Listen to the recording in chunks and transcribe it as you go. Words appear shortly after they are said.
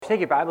take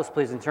your Bibles,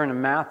 please, and turn to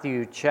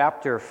Matthew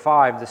chapter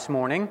 5 this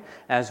morning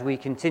as we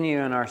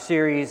continue in our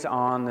series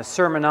on the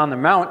Sermon on the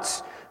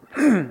Mount.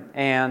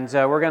 And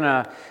we're going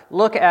to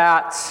look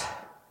at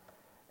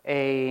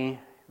a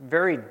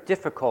very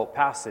difficult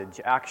passage,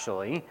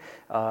 actually.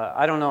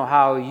 I don't know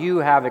how you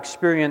have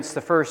experienced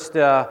the first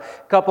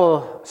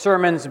couple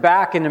sermons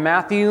back into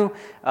Matthew,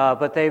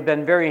 but they've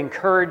been very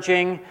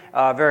encouraging,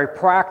 very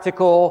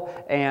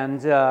practical,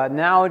 and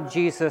now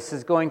Jesus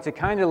is going to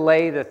kind of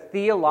lay the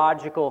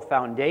theological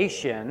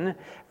foundation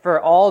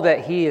for all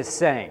that he is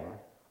saying.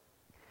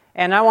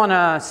 And I want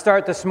to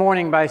start this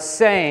morning by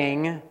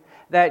saying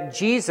that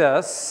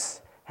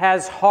Jesus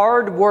has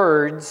hard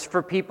words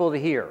for people to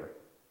hear.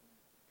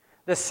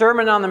 The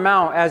Sermon on the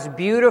Mount, as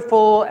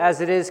beautiful as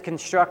it is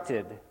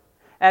constructed,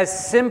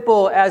 as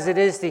simple as it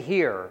is to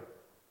hear,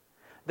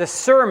 the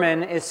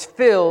sermon is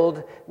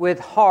filled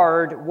with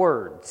hard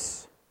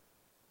words.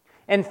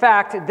 In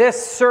fact,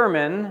 this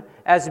sermon,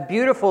 as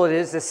beautiful it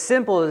is, as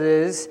simple it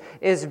is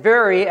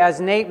very,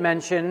 as Nate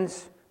mentioned.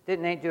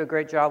 Didn't Nate do a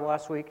great job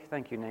last week?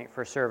 Thank you, Nate,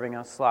 for serving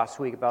us last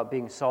week about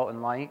being salt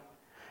and light.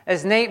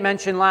 As Nate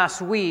mentioned last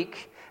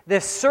week,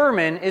 this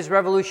sermon is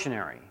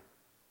revolutionary.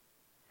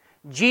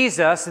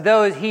 Jesus,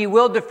 though he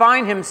will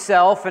define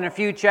himself in a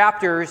few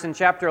chapters, in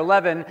chapter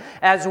 11,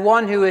 as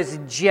one who is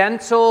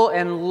gentle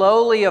and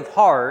lowly of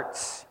heart,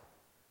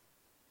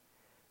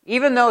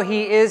 even though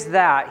he is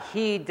that,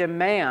 he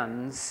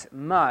demands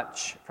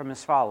much from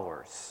his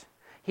followers.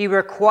 He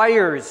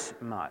requires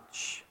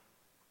much.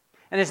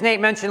 And as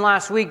Nate mentioned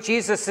last week,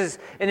 Jesus is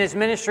in his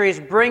ministry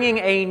is bringing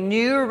a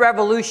new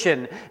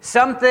revolution,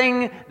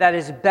 something that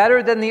is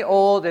better than the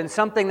old and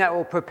something that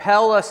will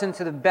propel us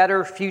into the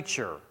better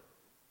future.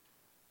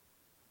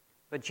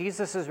 But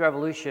Jesus'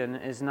 revolution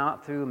is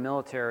not through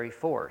military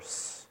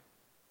force.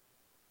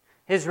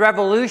 His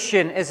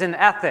revolution is an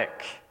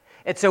ethic.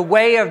 It's a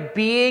way of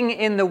being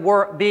in the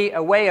world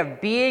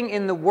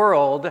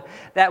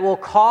that will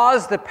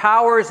cause the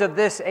powers of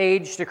this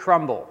age to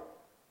crumble.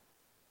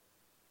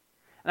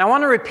 And I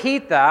want to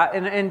repeat that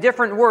in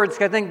different words,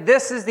 because I think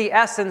this is the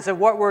essence of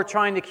what we're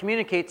trying to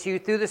communicate to you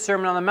through the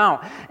Sermon on the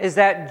Mount, is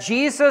that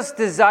Jesus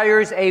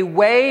desires a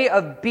way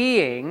of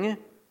being,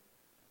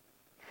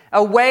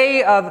 a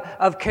way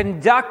of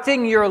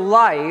conducting your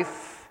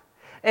life,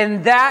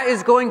 and that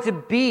is going to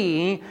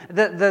be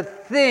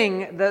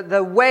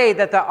the way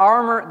that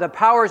the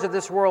powers of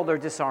this world are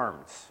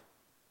disarmed.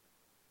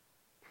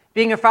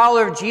 Being a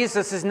follower of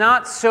Jesus is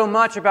not so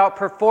much about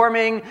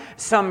performing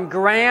some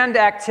grand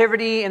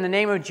activity in the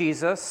name of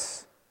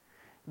Jesus.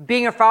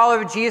 Being a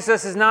follower of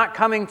Jesus is not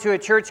coming to a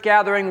church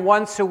gathering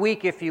once a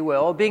week, if you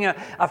will. Being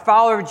a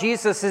follower of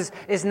Jesus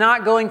is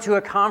not going to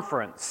a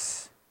conference.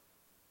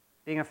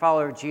 Being a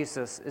follower of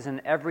Jesus is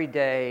an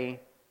everyday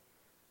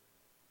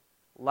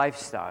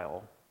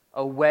lifestyle,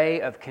 a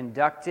way of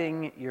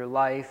conducting your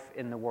life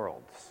in the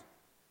world.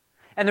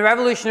 And the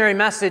revolutionary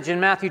message in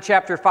Matthew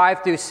chapter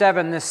 5 through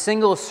 7, this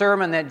single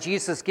sermon that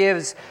Jesus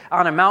gives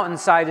on a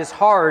mountainside, is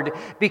hard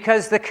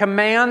because the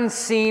commands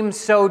seem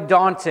so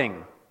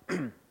daunting.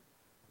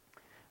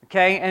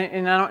 Okay,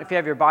 and I don't know if you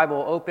have your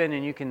Bible open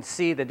and you can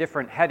see the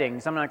different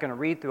headings. I'm not going to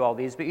read through all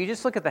these, but you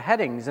just look at the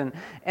headings. And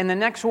the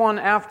next one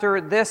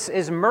after this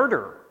is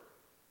murder.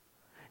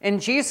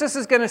 And Jesus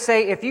is going to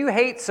say, if you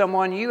hate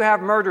someone, you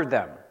have murdered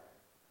them.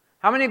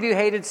 How many of you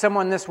hated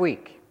someone this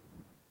week?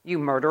 You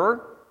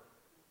murderer.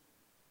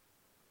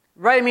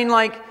 Right? I mean,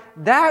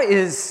 that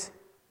is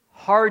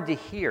hard to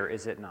hear,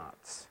 is it not?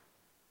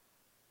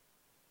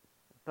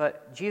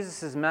 But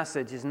Jesus'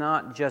 message is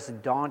not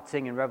just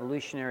daunting and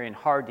revolutionary and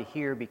hard to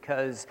hear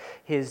because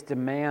his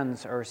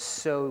demands are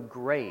so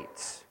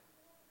great.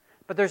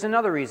 But there's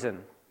another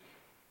reason.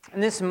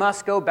 And this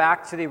must go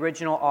back to the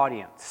original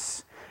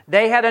audience.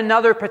 They had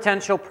another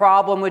potential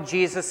problem with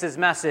Jesus'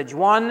 message,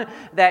 one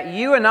that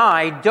you and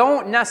I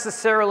don't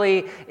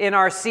necessarily in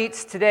our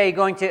seats today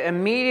going to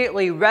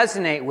immediately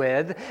resonate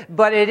with,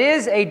 but it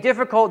is a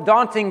difficult,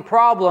 daunting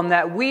problem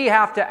that we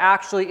have to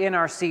actually in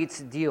our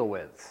seats deal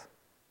with.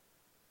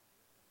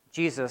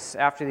 Jesus,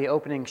 after the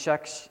opening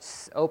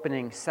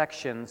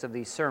sections of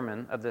this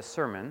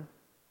sermon,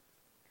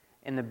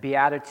 in the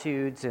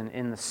Beatitudes and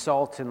in the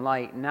salt and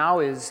light, now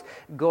is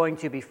going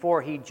to, before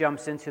he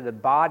jumps into the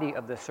body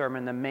of the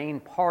sermon, the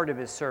main part of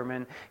his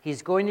sermon,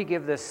 he's going to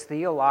give this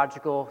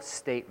theological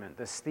statement,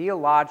 this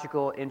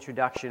theological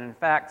introduction. In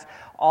fact,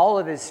 all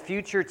of his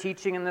future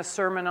teaching in this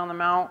Sermon on the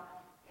Mount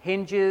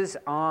hinges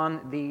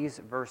on these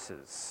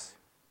verses.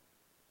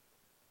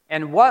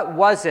 And what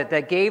was it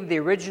that gave the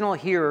original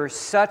hearers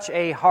such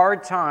a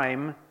hard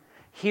time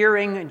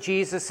hearing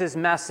Jesus'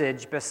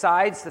 message,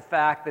 besides the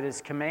fact that his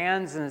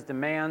commands and his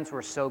demands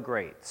were so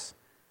great?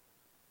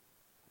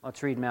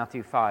 Let's read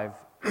Matthew 5,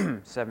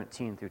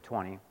 17 through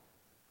 20.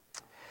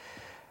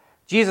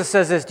 Jesus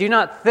says this, "Do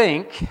not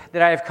think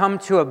that I have come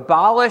to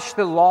abolish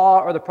the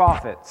law or the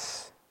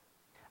prophets.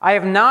 I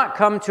have not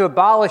come to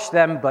abolish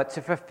them, but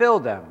to fulfill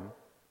them.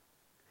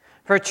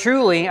 For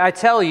truly, I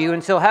tell you,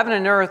 until heaven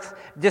and earth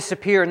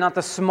disappear, not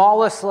the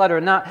smallest letter,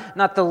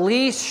 not the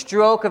least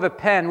stroke of a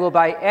pen will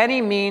by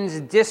any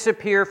means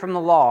disappear from the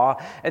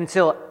law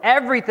until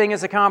everything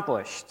is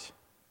accomplished.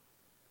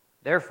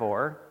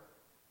 Therefore,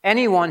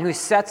 anyone who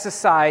sets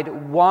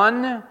aside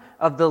one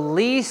of the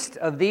least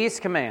of these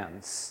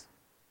commands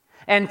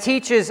and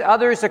teaches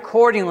others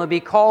accordingly will be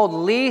called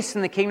least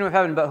in the kingdom of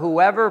heaven, but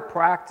whoever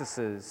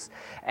practices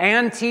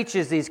and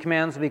teaches these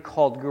commands will be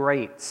called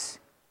great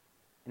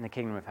in the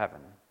kingdom of heaven.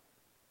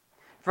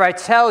 For I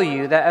tell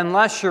you that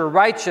unless your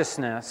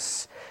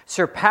righteousness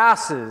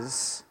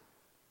surpasses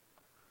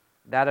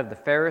that of the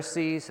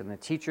Pharisees and the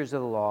teachers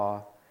of the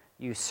law,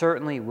 you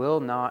certainly will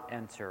not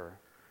enter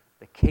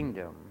the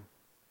kingdom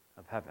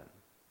of heaven.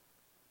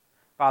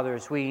 Father,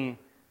 as we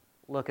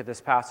look at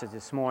this passage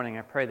this morning,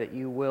 I pray that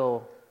you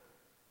will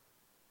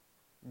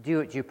do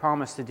what you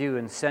promised to do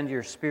and send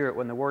your Spirit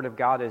when the Word of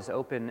God is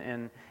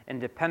open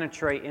and to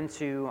penetrate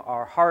into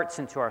our hearts,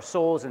 into our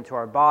souls, into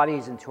our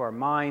bodies, into our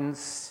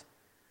minds,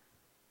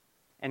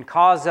 and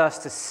cause us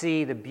to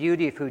see the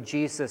beauty of who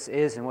Jesus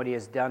is and what He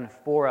has done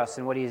for us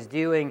and what He is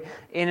doing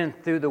in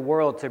and through the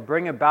world to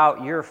bring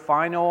about your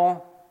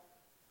final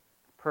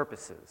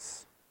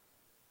purposes.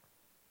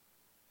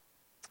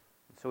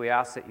 So we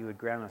ask that you would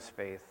grant us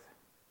faith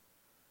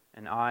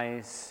and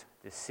eyes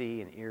to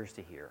see and ears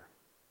to hear.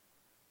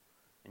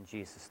 In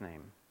Jesus'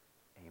 name,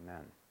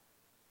 amen.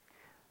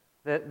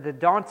 The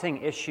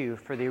daunting issue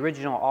for the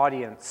original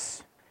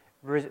audience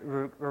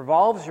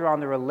revolves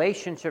around the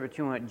relationship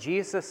between what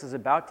Jesus is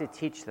about to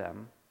teach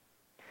them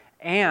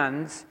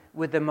and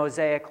with the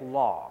Mosaic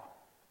law.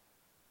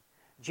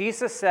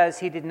 Jesus says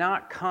he did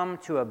not come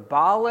to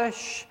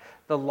abolish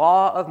the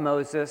law of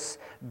Moses,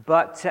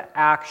 but to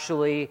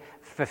actually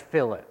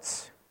fulfill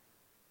it.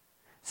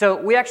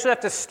 So we actually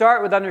have to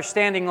start with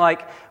understanding,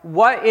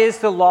 what is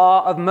the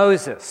law of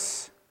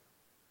Moses?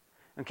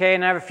 Okay,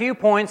 and I have a few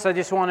points I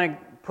just want to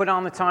put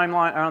on the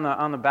timeline,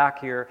 on the back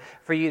here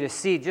for you to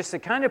see, just to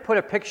kind of put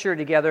a picture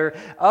together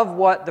of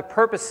what the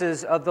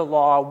purposes of the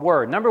law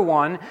were. Number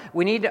one,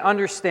 we need to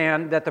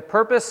understand that the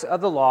purpose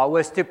of the law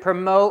was to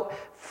promote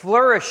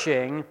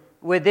flourishing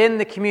within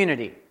the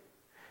community.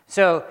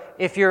 So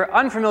if you're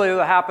unfamiliar with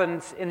what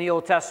happens in the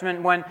Old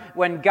Testament,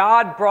 when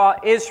God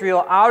brought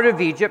Israel out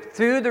of Egypt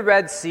through the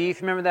Red Sea,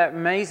 if you remember that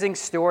amazing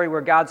story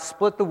where God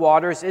split the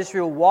waters,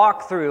 Israel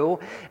walked through,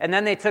 and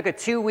then they took a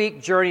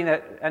 2-week journey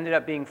that ended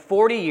up being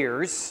 40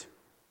 years,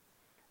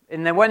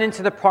 and they went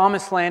into the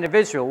promised land of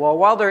Israel. Well,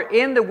 while they're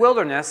in the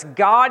wilderness,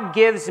 God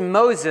gives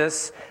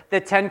Moses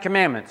the 10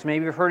 Commandments.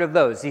 Maybe you've heard of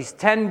those. These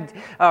 10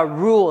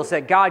 rules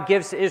that God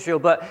gives to Israel.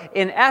 But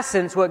in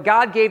essence, what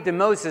God gave to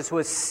Moses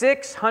was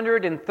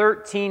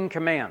 613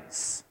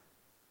 commands.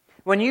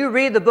 When you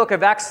read the book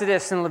of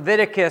Exodus and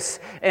Leviticus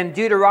and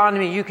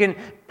Deuteronomy, you can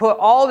put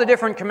all the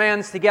different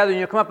commands together and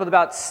you'll come up with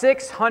about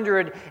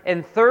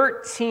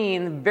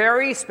 613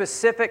 very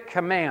specific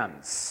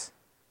commands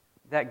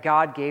that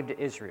God gave to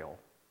Israel.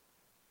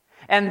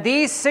 And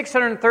these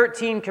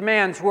 613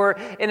 commands were,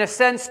 in a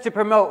sense, to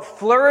promote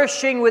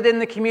flourishing within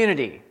the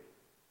community.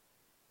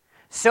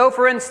 So,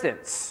 for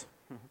instance,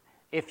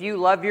 if you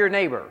love your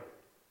neighbor,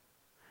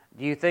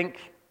 do you think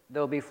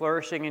they'll be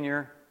flourishing in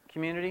your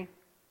community?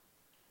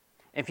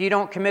 If you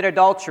don't commit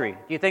adultery,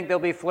 do you think they'll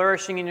be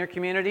flourishing in your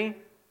community?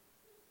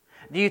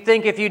 Do you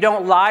think if you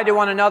don't lie to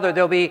one another,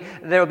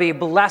 there'll be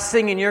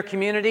blessing in your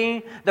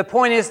community? The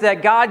point is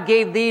that God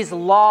gave these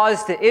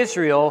laws to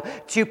Israel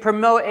to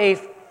promote a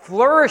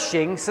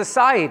flourishing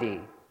society.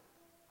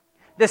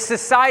 The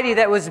society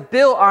that was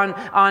built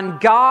on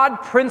God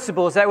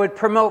principles that would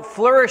promote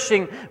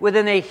flourishing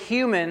within a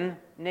human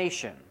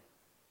nation.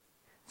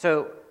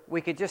 So we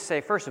could just say,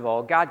 first of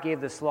all, God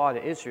gave this law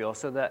to Israel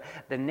so that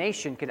the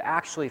nation could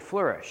actually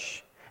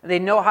flourish. They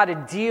know how to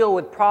deal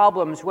with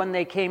problems when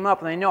they came up,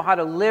 and they know how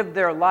to live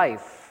their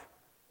life.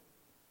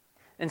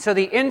 And so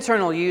the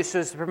internal use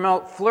was to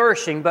promote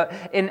flourishing, but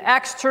in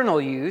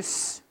external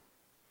use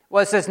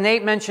was, as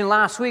Nate mentioned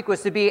last week,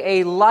 was to be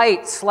a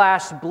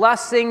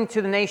light/blessing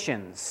to the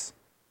nations.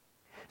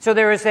 So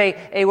there is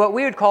a what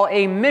we would call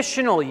a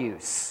missional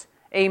use,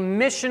 a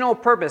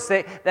missional purpose,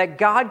 that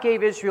God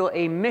gave Israel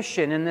a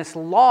mission, and this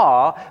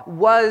law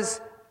was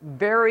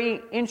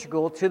very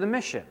integral to the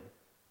mission.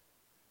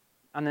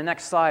 On the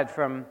next slide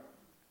from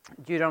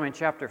Deuteronomy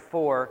chapter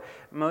 4,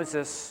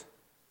 Moses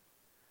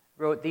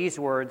wrote these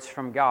words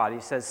from God.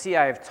 He says, "See,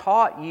 I have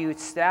taught you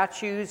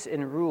statutes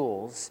and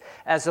rules,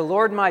 as the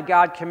Lord my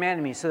God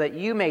commanded me, so that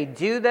you may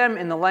do them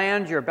in the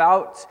land you're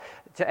about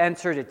to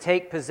enter to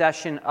take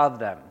possession of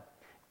them.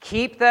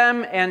 Keep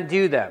them and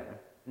do them."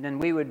 And then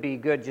we would be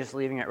good just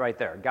leaving it right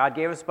there. God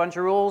gave us a bunch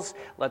of rules.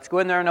 Let's go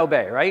in there and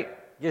obey, right?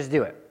 Just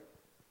do it.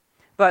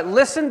 But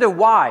listen to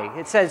why.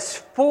 It says,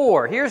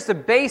 "For," here's the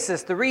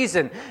basis, the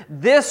reason,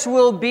 "this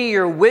will be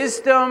your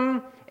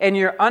wisdom and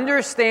your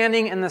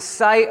understanding in the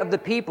sight of the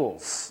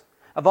peoples,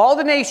 of all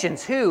the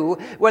nations, who,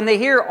 when they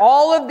hear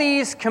all of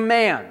these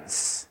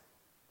commands,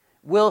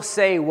 will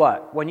say"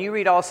 what? When you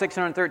read all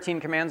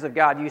 613 commands of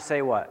God, you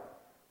say what?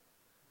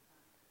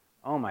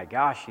 Oh my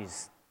gosh,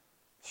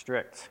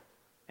 strict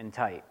and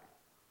tight.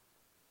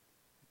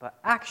 But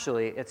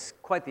actually, it's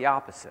quite the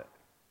opposite.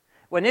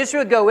 When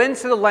Israel would go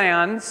into the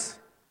lands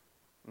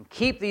and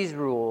keep these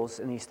rules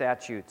and these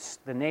statutes,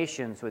 the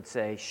nations would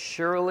say,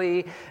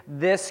 surely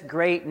this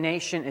great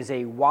nation is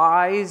a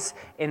wise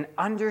and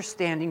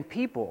understanding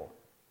people.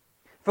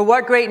 For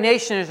what great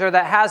nation is there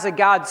that has a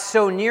God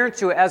so near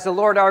to it as the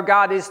Lord our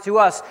God is to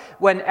us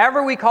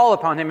whenever we call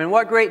upon him? And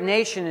what great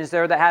nation is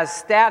there that has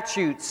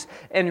statutes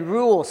and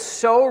rules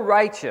so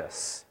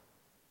righteous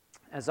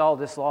as all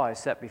this law is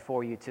set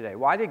before you today?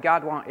 Why did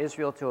God want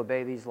Israel to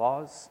obey these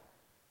laws?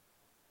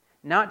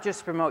 Not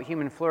just promote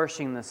human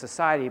flourishing in the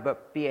society,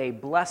 but be a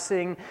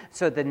blessing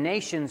so the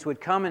nations would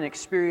come and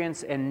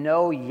experience and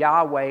know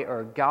Yahweh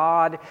or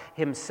God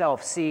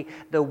himself. See,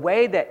 the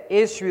way that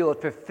Israel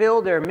would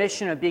fulfill their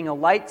mission of being a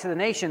light to the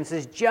nations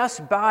is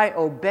just by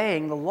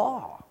obeying the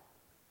law.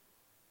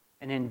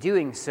 And in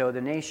doing so,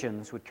 the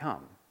nations would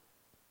come.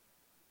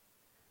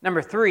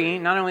 Number 3,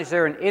 not only is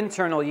there an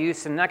internal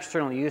use and an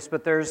external use,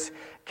 but there's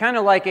kind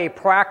of like a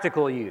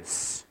practical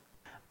use.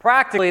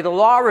 Practically, the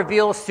law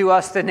reveals to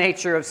us the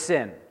nature of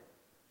sin.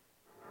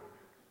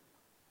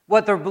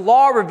 What the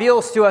law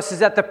reveals to us is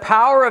that the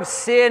power of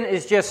sin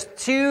is just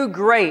too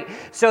great.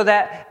 So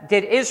that,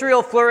 did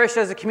Israel flourish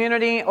as a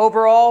community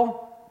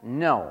overall?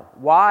 No.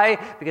 Why?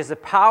 Because the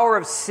power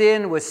of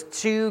sin was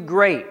too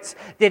great.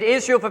 Did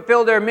Israel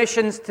fulfill their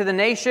missions to the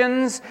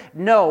nations?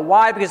 No.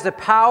 Why? Because the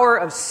power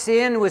of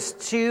sin was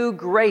too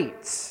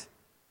great.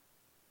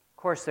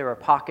 Of course, there were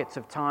pockets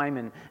of time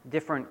and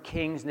different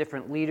kings,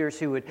 different leaders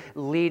who would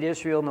lead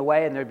Israel in the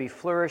way, and there'd be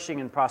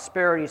flourishing and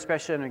prosperity,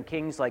 especially under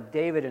kings like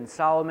David and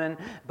Solomon.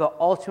 But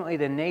ultimately,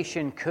 the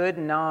nation could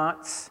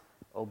not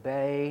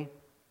obey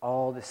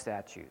all the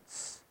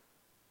statutes.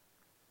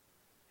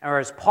 Or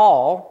as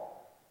Paul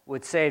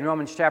would say in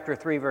Romans chapter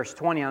 3, verse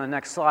 20 on the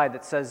next slide,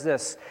 that says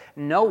this,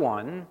 no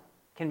one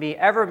can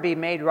ever be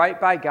made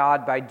right by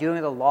God by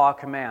doing the law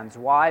commands.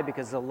 Why?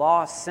 Because the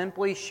law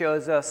simply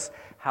shows us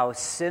how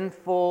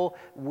sinful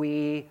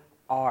we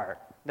are.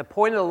 The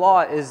point of the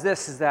law is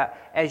this, is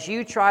that as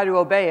you try to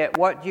obey it,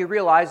 what do you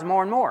realize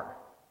more and more?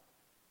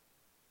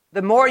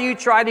 The more you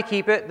try to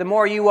keep it, the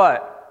more you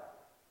what?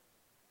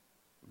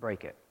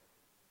 Break it.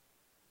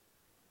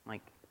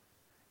 Like,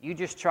 you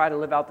just try to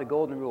live out the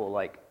golden rule,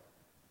 like,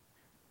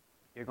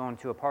 you're going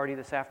to a party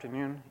this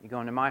afternoon, you're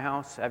going to my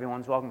house,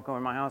 everyone's welcome to come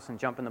to my house and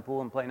jump in the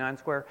pool and play 9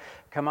 square.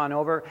 Come on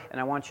over, and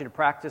I want you to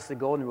practice the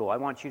golden rule. I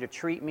want you to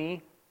treat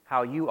me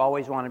how you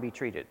always want to be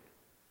treated.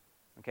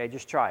 Okay,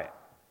 just try it.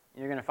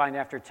 You're going to find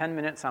after 10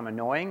 minutes I'm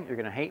annoying, you're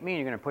going to hate me, and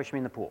you're going to push me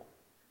in the pool.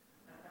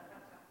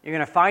 You're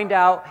going to find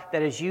out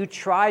that as you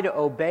try to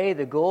obey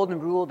the golden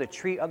rule to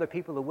treat other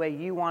people the way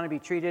you want to be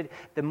treated,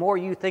 the more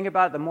you think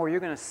about it, the more you're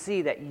going to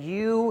see that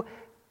you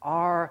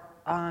are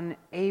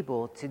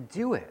unable to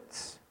do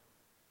it.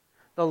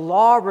 The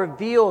law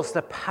reveals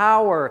the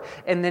power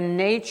and the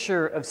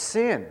nature of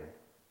sin.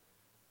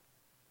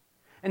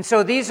 And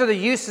so these are the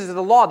uses of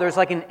the law. There's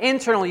like an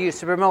internal use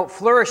to promote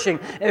flourishing.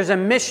 There's a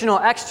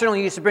missional external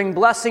use to bring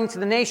blessing to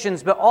the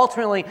nations. But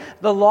ultimately,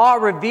 the law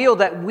revealed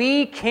that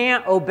we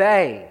can't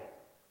obey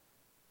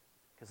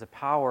because the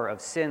power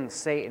of sin,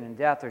 Satan, and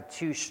death are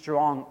too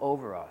strong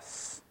over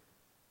us.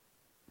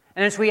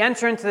 And as we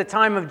enter into the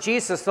time of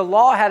Jesus, the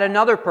law had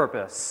another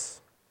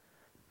purpose.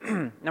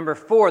 Number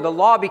 4, the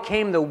law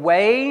became the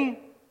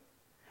way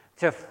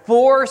to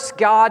force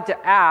God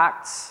to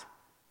act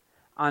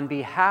on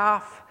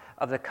behalf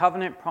of the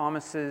covenant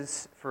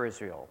promises for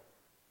Israel.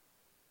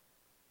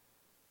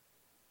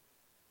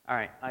 All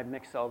right, I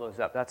mixed all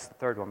those up. That's the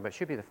third one, but it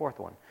should be the fourth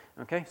one.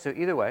 Okay, so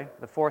either way,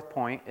 the fourth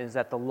point is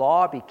that the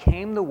law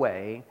became the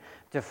way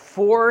to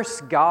force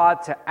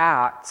God to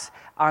act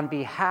on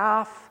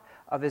behalf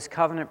of his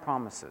covenant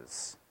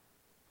promises.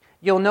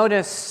 You'll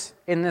notice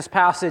in this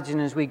passage,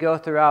 and as we go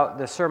throughout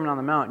the Sermon on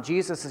the Mount,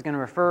 Jesus is going to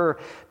refer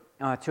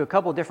to a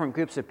couple different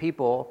groups of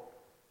people.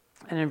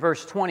 And in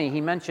verse 20, he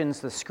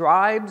mentions the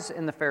scribes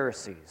and the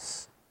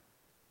Pharisees.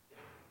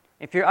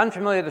 If you're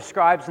unfamiliar with the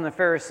scribes and the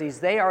Pharisees,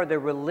 they are the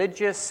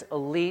religious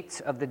elite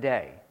of the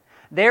day.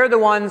 They're the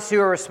ones who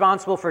are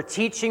responsible for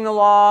teaching the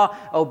law,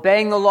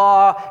 obeying the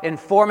law,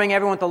 informing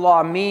everyone what the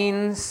law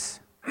means.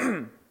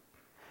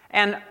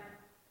 And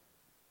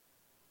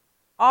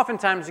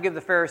oftentimes you give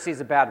the Pharisees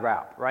a bad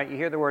rap, right? You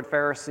hear the word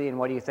Pharisee, and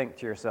what do you think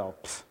to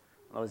yourself? Psst,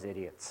 those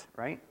idiots,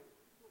 right?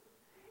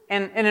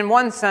 And in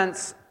one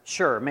sense,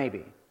 sure,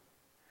 maybe.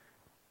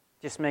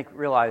 Just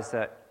realize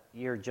that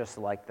you're just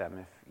like them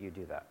if you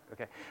do that,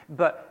 okay?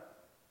 But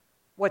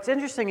what's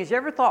interesting is, you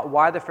ever thought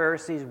why the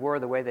Pharisees were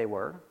the way they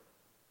were?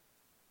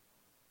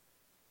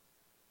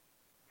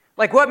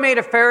 Like, what made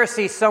a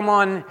Pharisee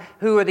someone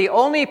who are the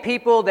only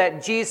people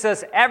that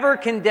Jesus ever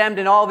condemned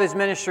in all of his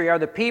ministry are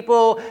the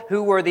people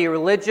who were the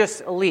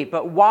religious elite.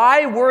 But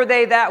why were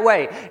they that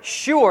way?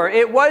 Sure,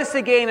 it was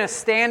to gain a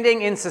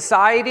standing in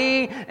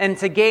society and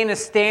to gain a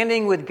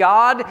standing with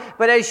God.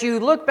 But as you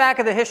look back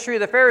at the history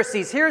of the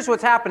Pharisees, here's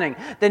what's happening.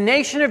 The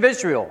nation of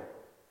Israel,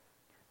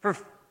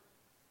 if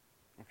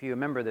you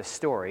remember this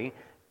story,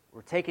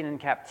 were taken in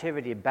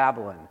captivity to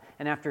Babylon.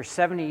 And after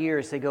 70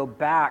 years, they go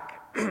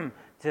back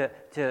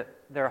to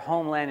their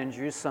homeland in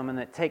Jerusalem, and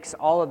it takes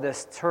all of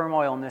this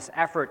turmoil and this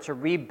effort to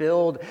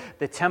rebuild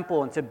the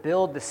temple and to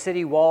build the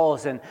city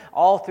walls. And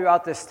all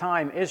throughout this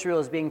time, Israel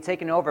is being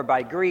taken over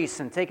by Greece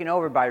and taken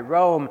over by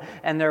Rome,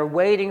 and they're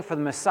waiting for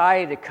the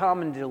Messiah to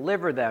come and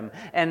deliver them.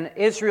 And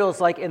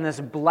Israel's like in this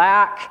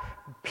black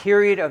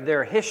period of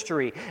their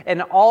history,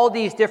 and all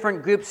these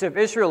different groups of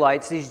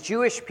Israelites, these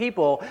Jewish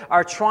people,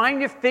 are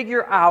trying to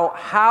figure out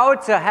how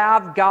to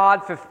have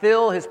God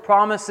fulfill his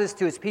promises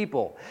to his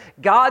people.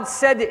 God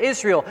said to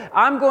Israel,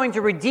 I'm going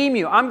to redeem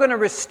you, I'm going to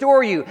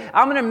restore you,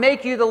 I'm going to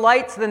make you the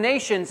light to the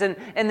nations. And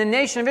the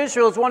nation of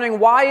Israel is wondering,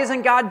 why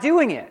isn't God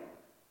doing it?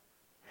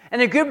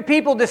 And a group of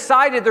people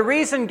decided the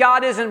reason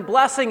God isn't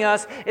blessing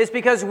us is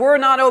because we're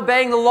not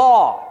obeying the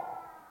law.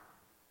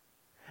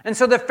 And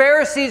so the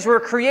Pharisees were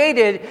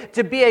created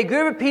to be a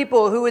group of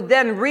people who would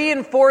then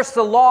reinforce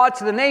the law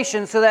to the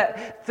nation so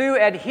that through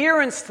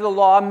adherence to the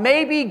law,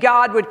 maybe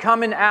God would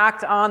come and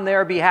act on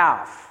their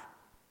behalf.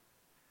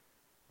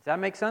 Does that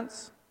make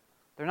sense?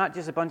 They're not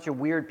just a bunch of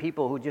weird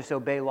people who just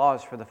obey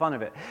laws for the fun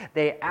of it.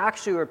 They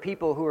actually are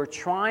people who are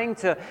trying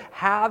to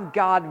have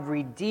God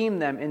redeem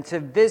them and to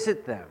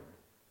visit them.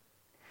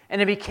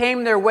 And it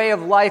became their way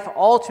of life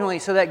ultimately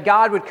so that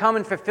God would come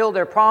and fulfill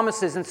their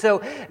promises. And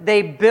so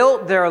they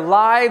built their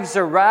lives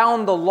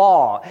around the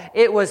law.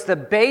 It was the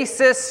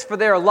basis for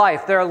their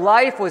life. Their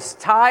life was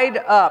tied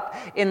up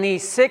in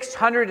these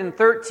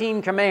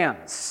 613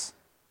 commands.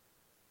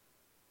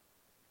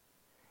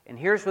 And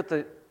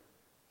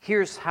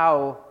here's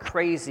how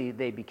crazy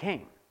they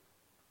became.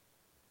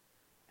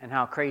 And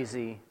how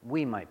crazy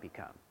we might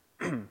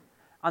become.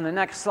 On the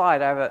next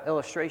slide, I have an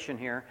illustration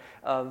here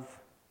of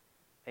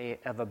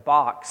a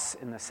box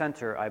in the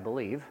center, I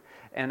believe.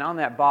 And on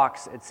that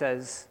box, it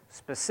says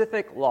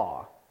specific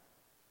law.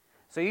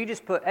 So you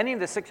just put any of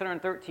the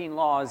 613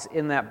 laws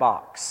in that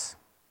box.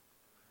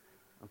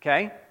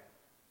 Okay?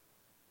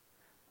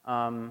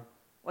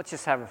 Let's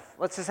just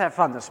have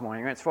fun this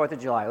morning. Right? It's 4th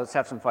of July. Let's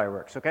have some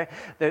fireworks, okay?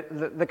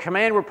 The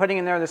command we're putting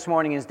in there this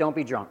morning is don't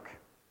be drunk.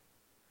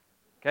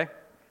 Okay?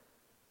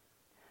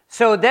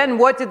 So then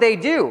what did they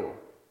do?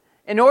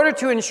 In order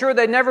to ensure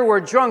they never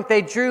were drunk,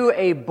 they drew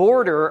a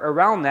border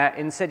around that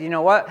and said, you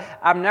know what?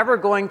 I'm never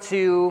going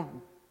to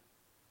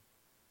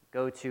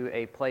go to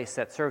a place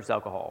that serves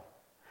alcohol.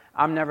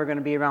 I'm never going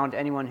to be around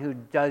anyone who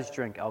does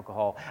drink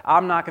alcohol.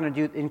 I'm not going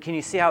to do... And can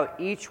you see how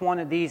each one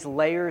of these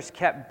layers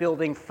kept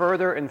building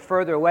further and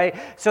further away?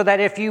 So that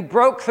if you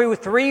broke through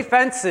 3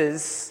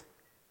 fences,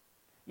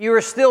 you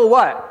were still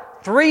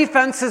what? 3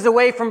 fences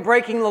away from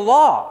breaking the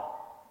law.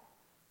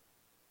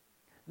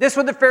 This is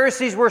what the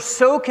Pharisees were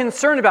so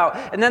concerned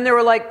about. And then there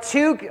were like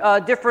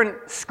 2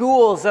 different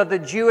schools of the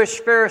Jewish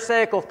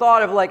Pharisaical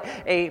thought of like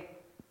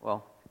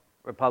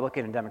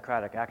Republican and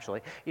Democratic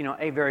actually. You know,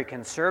 a very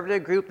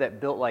conservative group that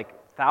built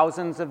like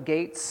thousands of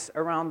gates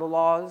around the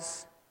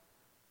laws.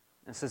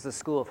 This is the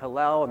school of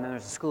Hillel, and then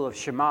there's the school of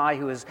Shammai,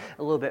 who is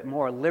a little bit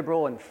more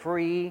liberal and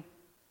free.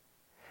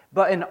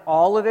 But in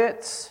all of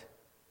it,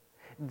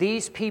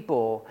 these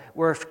people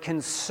were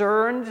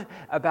concerned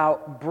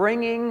about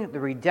bringing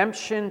the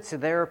redemption to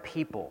their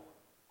people.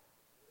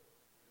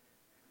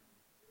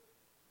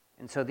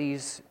 And so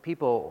these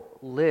people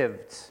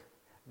lived.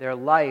 Their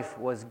life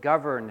was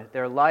governed.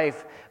 Their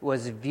life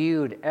was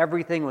viewed.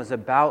 Everything was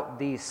about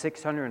these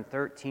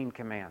 613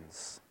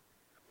 commands.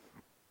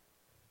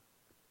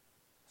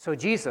 So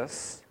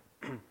Jesus,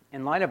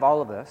 in light of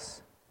all of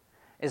this,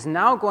 is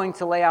now going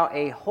to lay out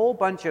a whole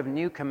bunch of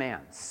new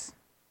commands.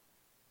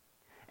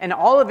 And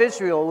all of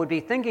Israel would be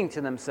thinking to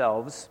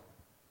themselves,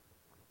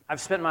 I've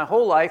spent my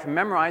whole life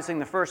memorizing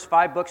the first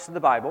 5 books of the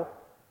Bible,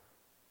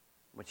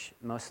 which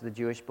most of the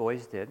Jewish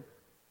boys did.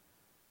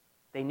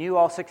 They knew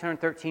all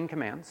 613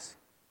 commands.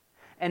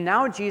 And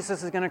now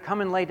Jesus is going to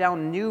come and lay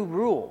down new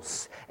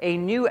rules, a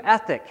new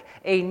ethic,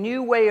 a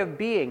new way of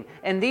being.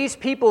 And these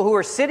people who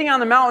are sitting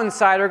on the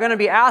mountainside are going to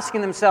be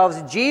asking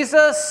themselves,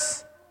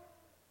 Jesus,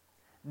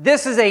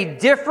 this is a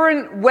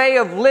different way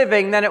of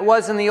living than it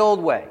was in the old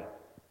way.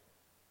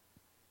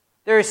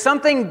 There is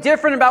something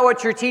different about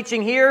what you're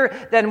teaching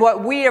here than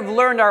what we have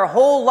learned our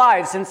whole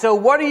lives. And so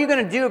what are you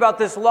going to do about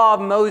this law of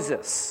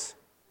Moses?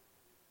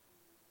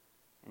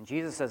 And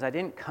Jesus says, I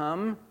didn't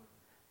come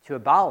to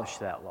abolish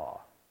that law.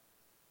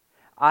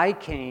 I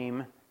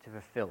came to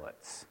fulfill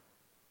it.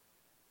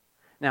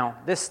 Now,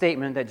 this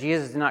statement that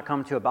Jesus did not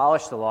come to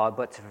abolish the law,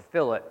 but to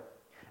fulfill it,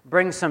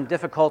 brings some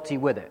difficulty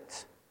with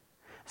it.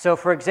 So,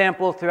 for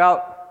example,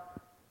 throughout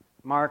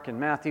Mark and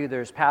Matthew,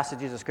 there's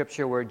passages of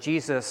Scripture where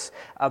Jesus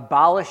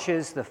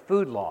abolishes the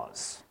food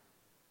laws.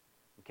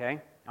 Okay?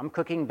 I'm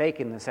cooking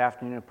bacon this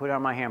afternoon to put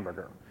on my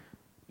hamburger.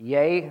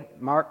 Yay,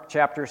 Mark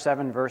chapter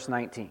 7, verse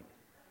 19.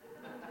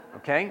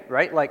 Okay?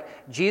 Right?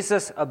 Like,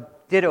 Jesus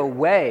did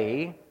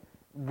away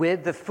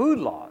with the food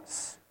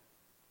laws.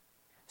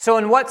 So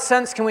in what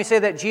sense can we say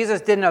that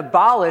Jesus didn't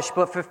abolish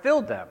but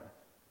fulfilled them?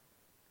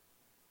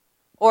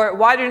 Or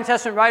why do New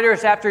Testament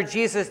writers, after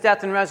Jesus'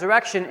 death and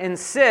resurrection,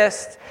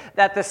 insist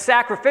that the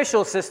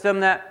sacrificial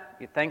system that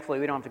Thankfully,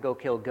 we don't have to go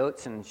kill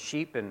goats and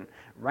sheep and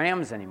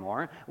rams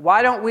anymore.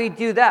 Why don't we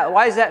do that?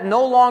 Why is that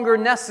no longer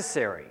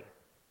necessary?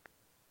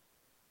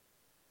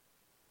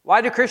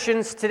 Why do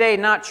Christians today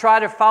not try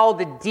to follow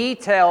the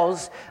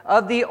details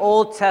of the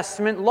Old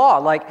Testament law?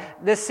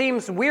 Like, this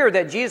seems weird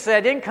that Jesus said,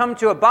 I didn't come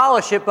to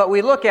abolish it, but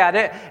we look at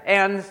it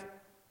and,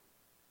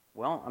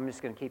 well, I'm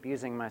just going to keep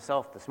using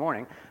myself this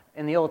morning.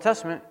 In the Old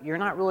Testament,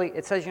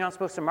 it says you're not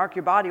supposed to mark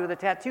your body with a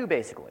tattoo,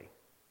 basically.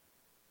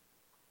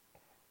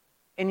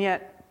 And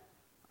yet,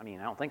 I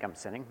don't think I'm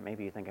sinning.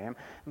 Maybe you think I am.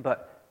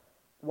 But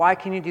why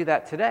can you do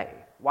that today?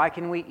 Why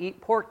can we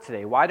eat pork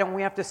today? Why don't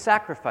we have to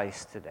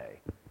sacrifice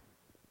today?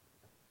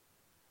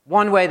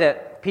 One way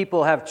that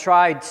people have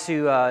tried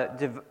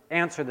to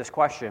answer this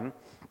question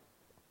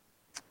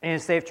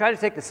is they've tried to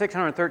take the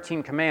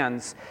 613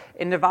 commands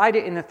and divide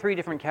it into 3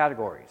 different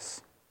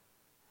categories.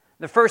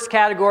 The first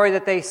category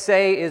that they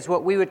say is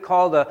what we would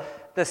call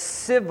the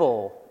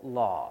civil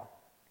law.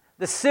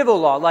 The civil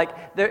law,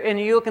 and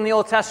you look in the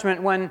Old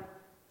Testament when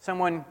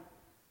someone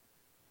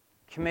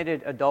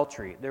committed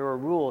adultery, there were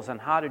rules on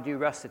how to do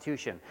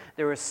restitution.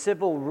 There were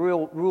civil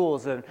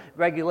rules and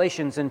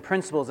regulations and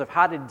principles of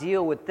how to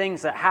deal with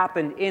things that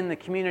happened in the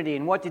community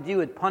and what to do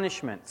with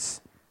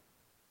punishments.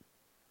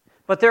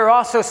 But there are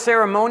also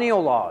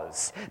ceremonial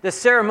laws. The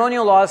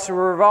ceremonial laws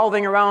were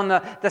revolving around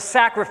the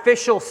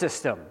sacrificial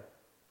system.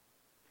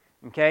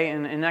 Okay,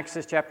 in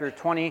Exodus chapter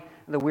 20,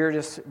 the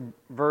weirdest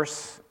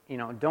verse,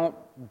 don't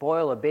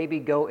boil a baby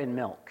goat in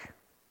milk.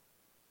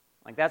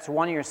 That's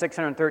one of your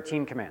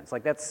 613 commands.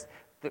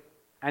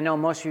 I know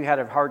most of you had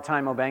a hard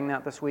time obeying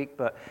that this week,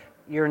 but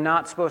you're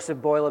not supposed to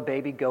boil a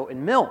baby goat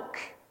in milk.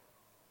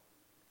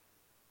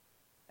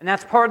 And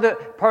that's part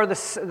of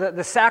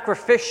the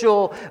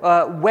sacrificial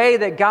way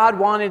that God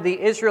wanted the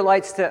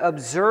Israelites to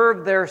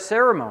observe their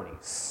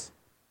ceremonies.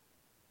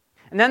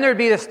 And then there'd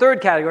be this third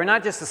category,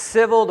 not just the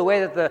civil, the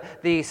way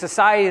that the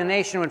society and the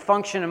nation would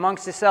function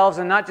amongst themselves,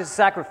 and not just the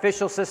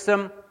sacrificial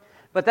system,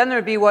 but then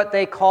there'd be what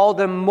they call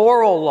the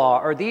moral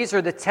law, or these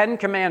are the 10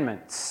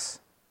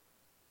 Commandments.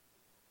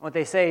 What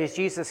they say is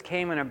Jesus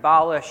came and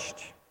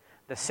abolished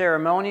the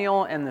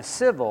ceremonial and the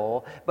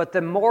civil, but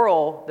the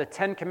moral, the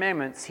 10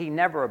 Commandments, he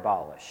never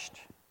abolished.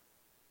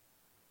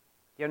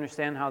 Do you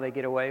understand how they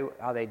deal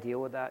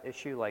with that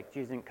issue?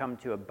 Jesus didn't come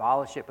to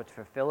abolish it, but to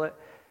fulfill it.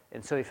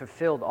 And so he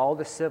fulfilled all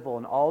the civil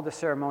and all the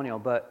ceremonial,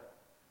 but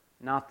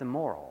not the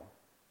moral.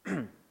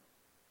 Even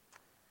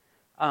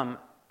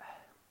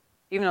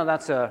though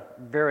that's a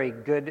very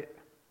good,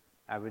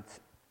 I would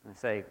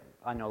say,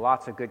 I know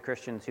lots of good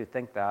Christians who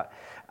think that,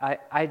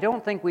 I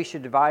don't think we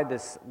should divide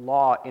this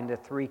law into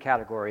 3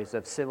 categories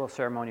of civil,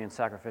 ceremonial, and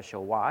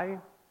sacrificial. Why?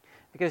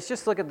 Because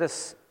just look at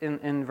this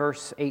in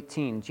verse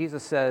 18.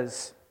 Jesus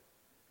says,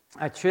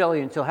 I tell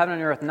you, until heaven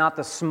and earth, not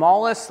the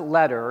smallest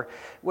letter,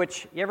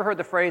 which, you ever heard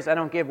the phrase, I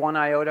don't give 1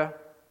 iota?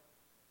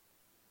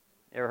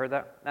 You ever heard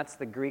that? That's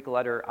the Greek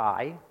letter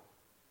I,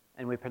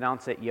 and we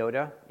pronounce it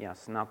Yoda.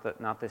 Yes, not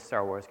the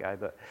Star Wars guy,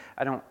 but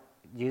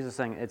Jesus is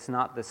saying it's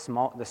not the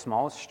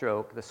smallest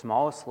stroke, the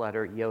smallest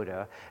letter,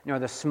 Yoda, nor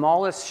the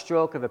smallest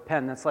stroke of a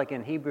pen. That's like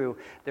in Hebrew,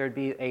 there'd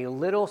be a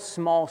little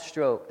small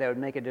stroke that would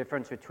make a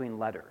difference between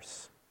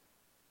letters.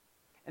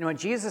 And what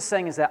Jesus is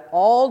saying is that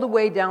all the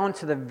way down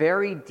to the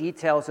very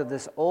details of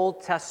this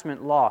Old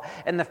Testament law,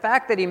 and the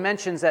fact that he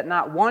mentions that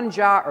not one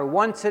jot or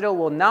one tittle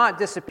will not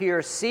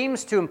disappear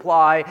seems to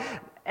imply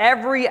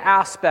every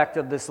aspect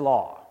of this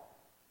law.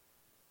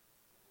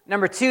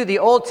 Number 2, the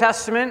Old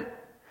Testament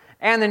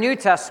and the New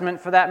Testament,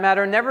 for that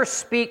matter, never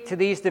speak to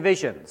these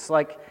divisions.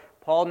 Like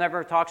Paul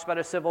never talks about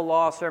a civil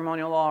law,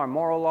 ceremonial law, or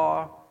moral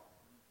law.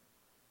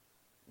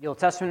 The Old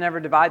Testament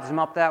never divides them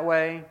up that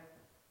way.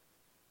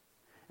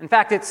 In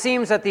fact, it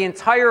seems that the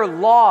entire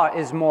law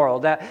is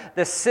moral, that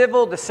the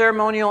civil, the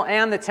ceremonial,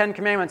 and the 10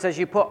 Commandments, as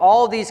you put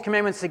all these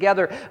commandments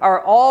together, are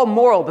all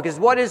moral, because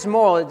what is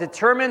moral? It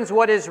determines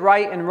what is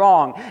right and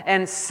wrong.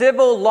 And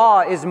civil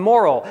law is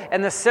moral,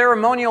 and the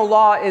ceremonial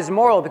law is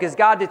moral, because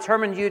God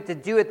determined you to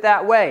do it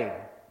that way.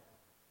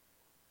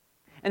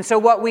 And so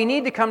what we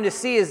need to come to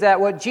see is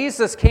that what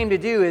Jesus came to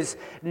do is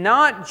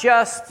not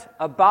just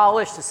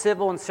abolish the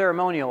civil and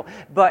ceremonial,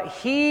 but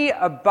he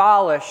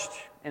abolished...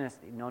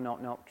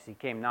 No, because he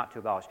came not to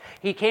abolish.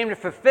 He came to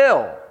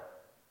fulfill.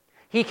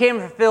 He came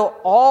to fulfill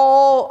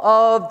all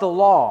of the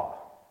law.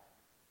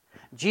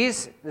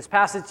 This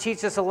passage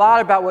teaches us a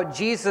lot about what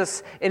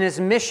Jesus and his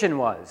mission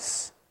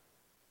was.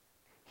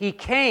 He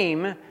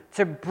came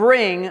to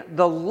bring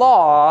the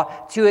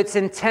law to its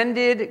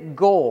intended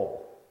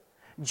goal.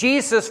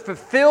 Jesus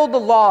fulfilled the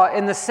law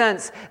in the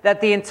sense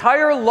that the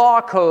entire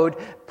law code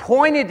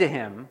pointed to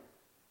him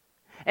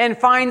and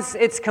finds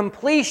its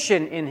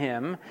completion in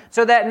him,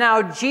 so that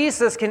now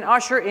Jesus can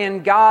usher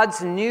in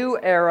God's new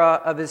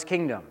era of his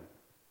kingdom.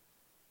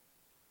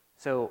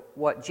 So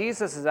what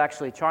Jesus is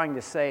actually trying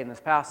to say in this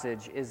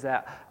passage is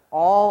that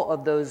all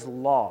of those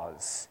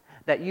laws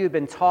that you've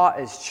been taught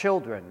as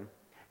children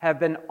have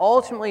been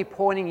ultimately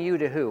pointing you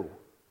to who?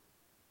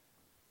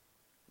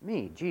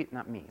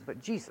 Not me,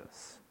 but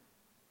Jesus.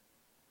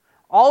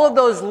 All of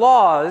those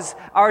laws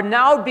are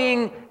now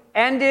being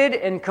ended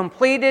and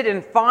completed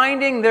and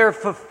finding their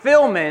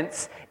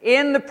fulfillment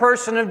in the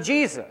person of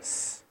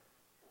Jesus.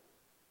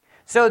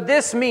 So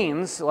this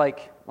means,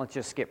 like, let's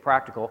just get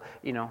practical.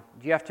 Do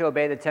you have to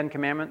obey the 10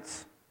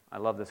 Commandments? I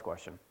love this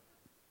question.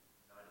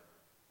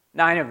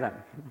 9 of them.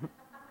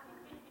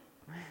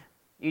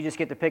 You just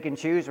get to pick and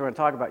choose. We're going to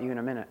talk about you in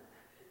a minute.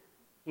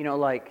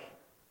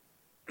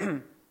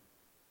 I'm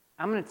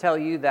going to tell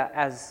you that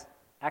as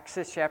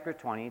Exodus chapter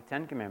 20,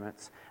 10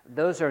 Commandments,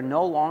 those are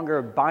no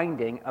longer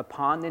binding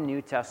upon the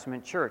New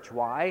Testament church.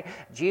 Why?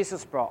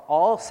 Jesus brought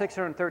all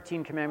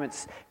 613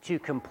 commandments to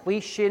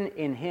completion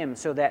in Him,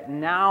 so that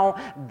now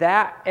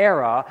that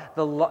era,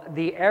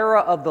 the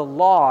era of the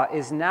law,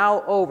 is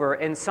now over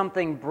and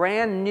something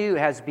brand new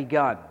has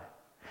begun.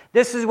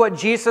 This is what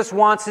Jesus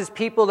wants His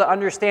people to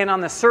understand on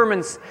the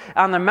sermons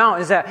on the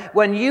Mount, is that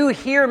when you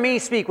hear me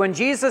speak, when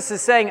Jesus is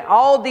saying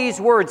all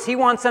these words, He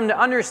wants them to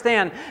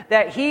understand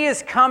that He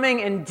is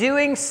coming and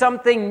doing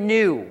something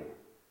new.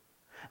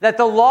 That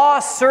the law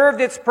served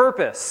its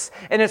purpose,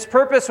 and its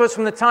purpose was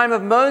from the time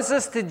of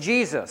Moses to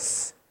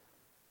Jesus.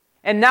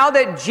 And now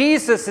that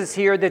Jesus is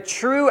here, the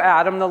true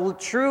Adam, the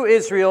true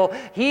Israel,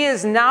 He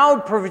is now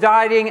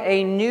providing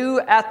a new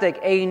ethic,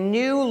 a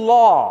new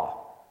law.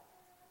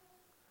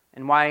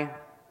 And why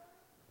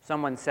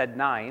someone said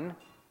 9,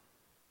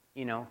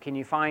 can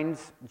you find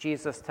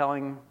Jesus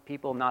telling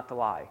people not to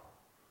lie?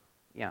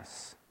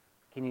 Yes.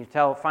 Can you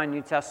find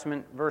New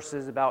Testament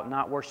verses about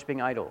not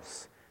worshiping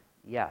idols?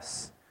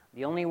 Yes.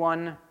 The only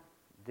one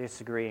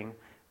disagreeing,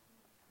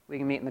 we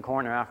can meet in the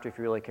corner after if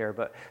you really care,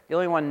 but the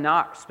only one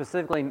not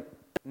specifically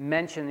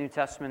mentioned in the New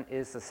Testament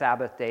is the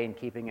Sabbath day and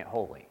keeping it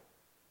holy.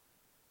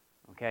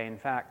 Okay, in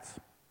fact,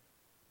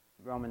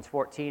 Romans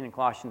 14 and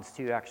Colossians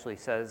 2 actually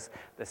says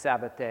the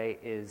Sabbath day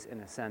is, in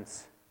a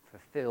sense,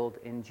 fulfilled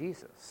in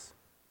Jesus.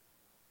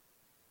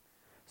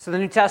 So the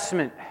New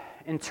Testament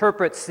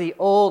interprets the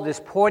Old as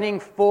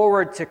pointing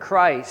forward to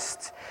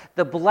Christ,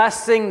 the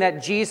blessing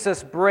that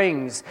Jesus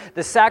brings.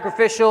 The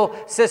sacrificial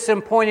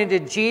system pointed to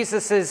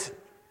Jesus'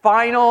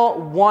 final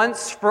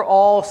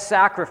once-for-all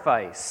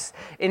sacrifice.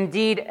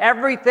 Indeed,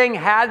 everything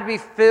had to be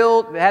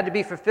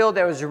fulfilled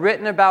that was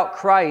written about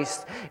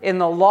Christ in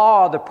the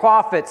law, the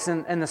prophets,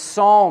 and the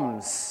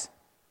Psalms.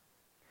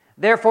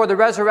 Therefore, the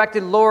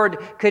resurrected Lord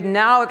could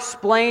now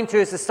explain to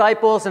His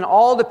disciples and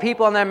all the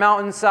people on that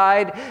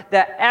mountainside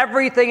that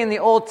everything in the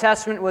Old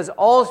Testament was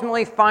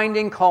ultimately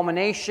finding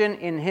culmination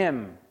in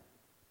Him.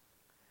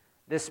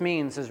 This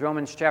means, as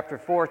Romans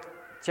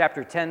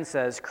chapter 10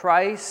 says,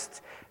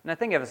 Christ, and I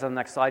think of it on the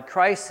next slide,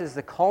 Christ is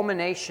the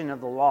culmination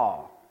of the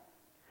law,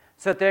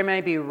 so that there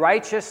may be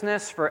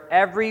righteousness for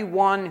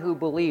everyone who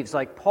believes.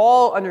 Like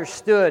Paul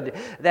understood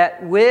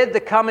that with the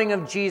coming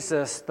of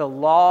Jesus, the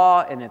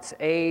law and its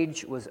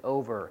age was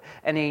over,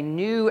 and a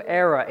new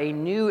era, a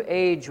new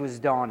age was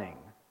dawning.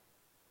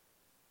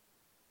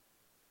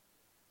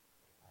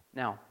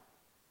 Now,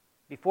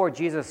 before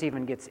Jesus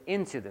even gets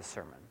into this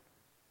sermon,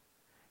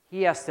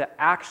 He has to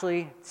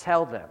actually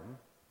tell them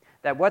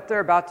that what they're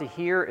about to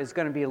hear is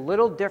going to be a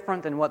little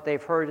different than what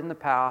they've heard in the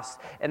past.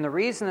 And the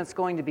reason it's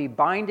going to be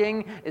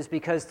binding is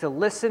because to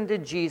listen to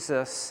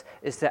Jesus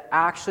is to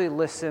actually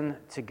listen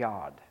to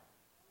God.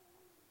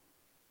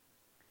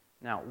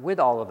 Now, with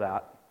all of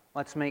that,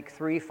 let's make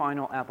 3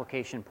 final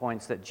application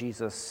points that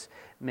Jesus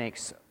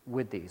makes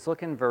with these.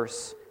 Look in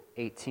verse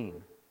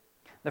 18.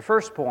 The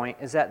first point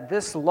is that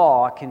this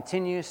law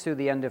continues through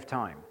the end of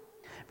time.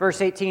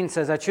 Verse 18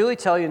 says, I truly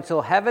tell you,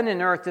 until heaven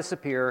and earth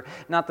disappear,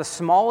 not the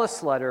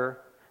smallest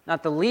letter,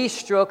 not the least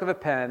stroke of a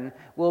pen,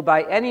 will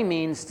by any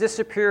means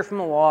disappear from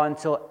the law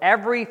until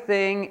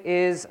everything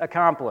is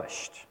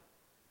accomplished.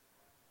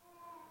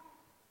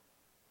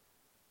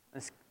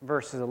 This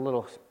verse is a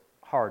little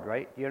hard,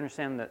 right? Do you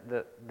understand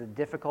the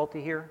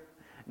difficulty here?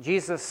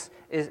 Jesus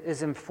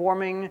is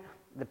informing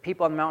the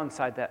people on the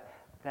mountainside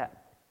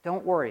that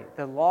don't worry,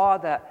 the law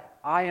that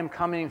I am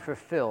coming to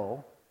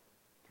fulfill,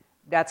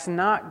 that's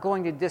not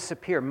going to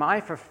disappear.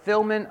 My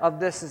fulfillment of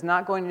this is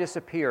not going to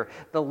disappear.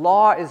 The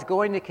law is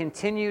going to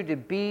continue to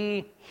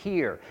be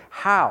here.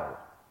 How?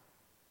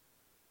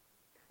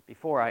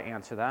 Before I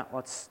answer that,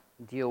 let's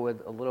deal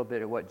with a little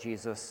bit of what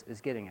Jesus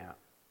is getting at.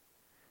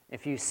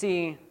 If you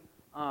see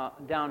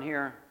down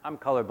here, I'm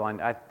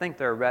colorblind. I think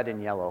they're red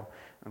and yellow,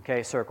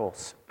 okay,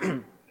 circles.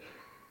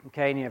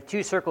 Okay, and you have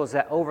 2 circles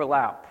that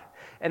overlap.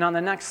 And on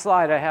the next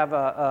slide, I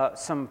have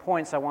some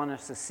points I want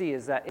us to see,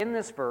 is that in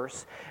this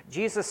verse,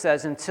 Jesus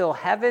says, until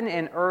heaven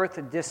and earth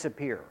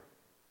disappear.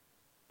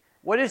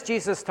 What is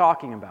Jesus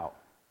talking about?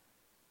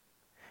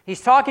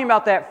 He's talking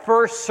about that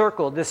first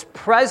circle, this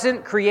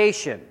present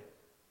creation.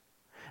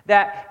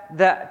 That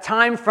the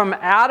time from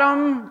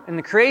Adam and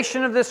the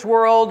creation of this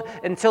world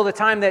until the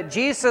time that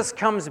Jesus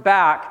comes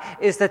back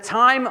is the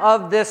time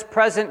of this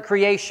present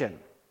creation.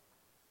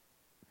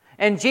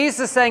 And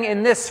Jesus is saying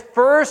in this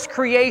first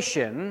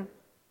creation,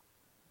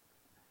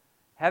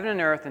 heaven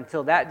and earth,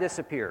 until that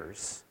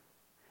disappears,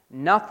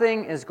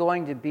 nothing is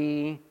going to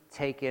be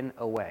taken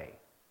away.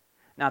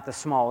 Not the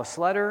smallest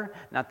letter,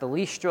 not the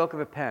least stroke of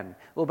a pen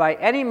will by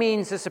any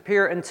means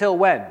disappear until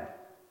when?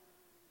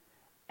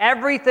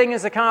 everything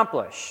is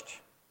accomplished.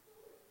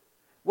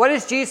 What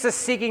is Jesus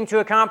seeking to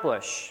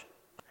accomplish?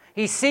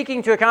 He's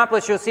seeking to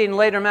accomplish, you'll see in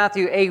later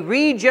Matthew, a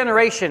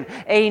regeneration,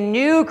 a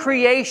new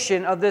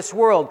creation of this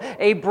world,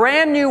 a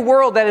brand new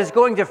world that is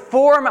going to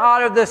form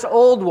out of this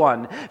old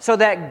one so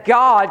that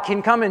God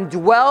can come and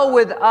dwell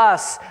with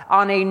us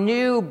on a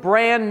new,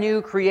 brand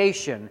new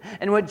creation.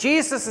 And what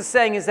Jesus is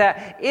saying is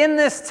that in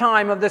this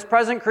time of this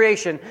present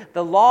creation,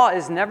 the law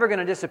is never going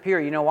to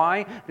disappear. You know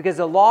why? Because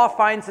the law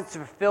finds its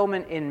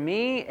fulfillment in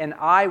me, and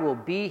I will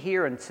be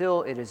here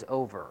until it is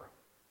over.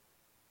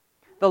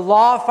 The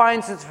law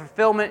finds its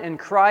fulfillment in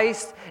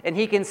Christ, and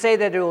he can say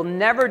that it will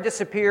never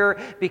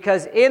disappear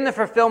because in the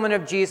fulfillment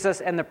of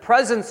Jesus and the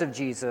presence of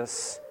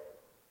Jesus,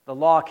 the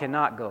law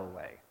cannot go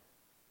away.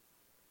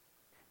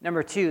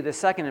 Number two, the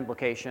second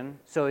implication,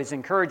 so he's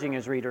encouraging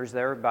his readers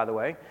there, by the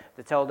way,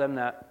 to tell them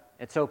that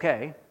it's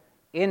okay.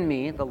 In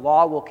me, the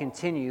law will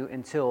continue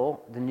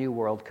until the new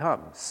world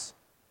comes.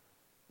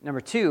 Number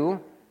two,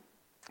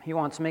 he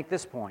wants to make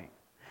this point.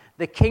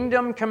 The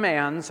kingdom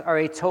commands are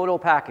a total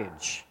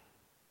package.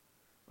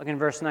 Look in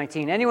verse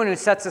 19. Anyone who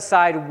sets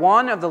aside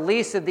one of the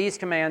least of these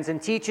commands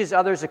and teaches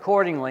others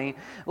accordingly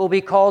will be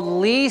called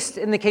least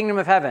in the kingdom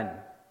of heaven.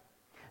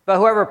 But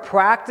whoever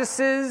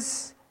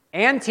practices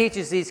and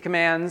teaches these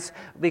commands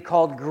will be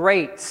called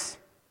great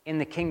in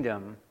the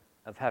kingdom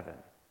of heaven.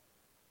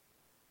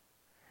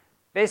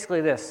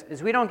 Basically this,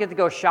 is we don't get to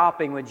go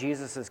shopping with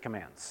Jesus'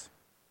 commands.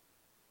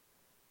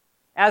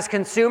 As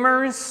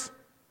consumers,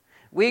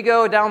 we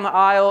go down the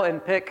aisle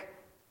and pick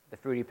the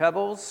Fruity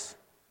Pebbles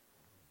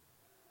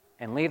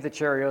and leave the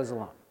Cheerios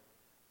alone.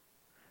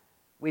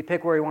 We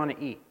pick where we want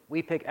to eat.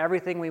 We pick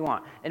everything we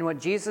want. And what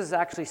Jesus is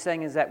actually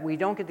saying is that we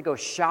don't get to go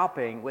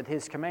shopping with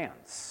his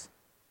commands.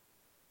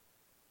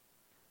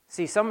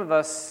 See, some of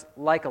us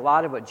like a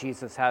lot of what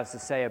Jesus has to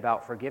say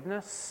about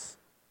forgiveness.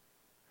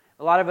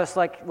 A lot of us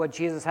like what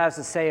Jesus has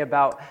to say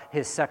about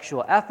his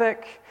sexual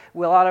ethic. A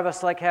lot of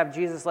us have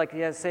Jesus he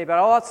has to say about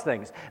all lots of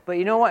things. But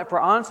you know what? If we're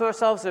honest with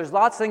ourselves, there's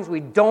lots of things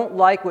we don't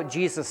like what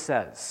Jesus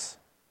says.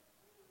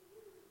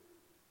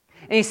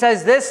 And he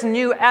says this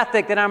new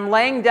ethic that I'm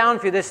laying down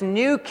for you, this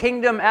new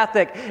kingdom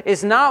ethic,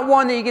 is not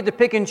one that you get to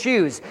pick and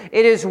choose.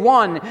 It is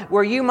one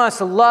where you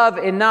must love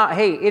and not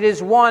hate. It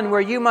is one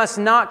where you must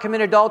not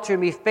commit adultery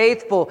and be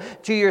faithful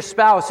to your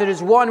spouse. It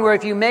is one where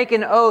if you make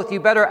an oath, you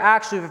better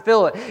actually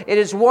fulfill it. It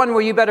is one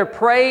where you better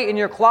pray in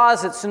your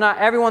closet so not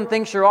everyone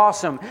thinks you're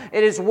awesome.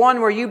 It is one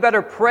where you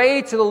better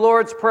pray to the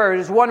Lord's Prayer. It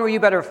is one where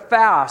you better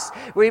fast,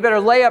 where you better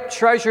lay up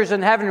treasures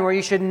in heaven, where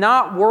you should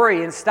not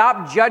worry and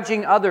stop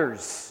judging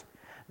others.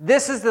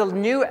 This is the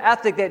new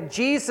ethic that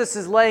Jesus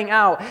is laying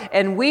out,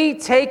 and we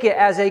take it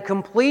as a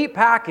complete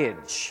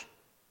package.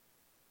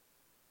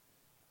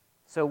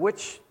 So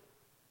which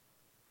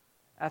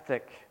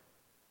ethic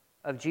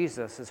of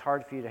Jesus is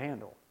hard for you to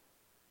handle?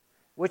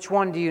 Which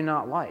one do you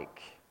not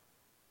like?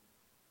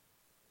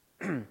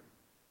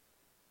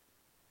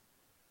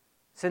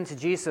 Since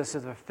Jesus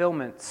is the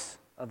fulfillment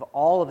of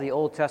all of the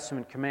Old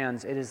Testament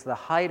commands, it is the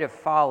height of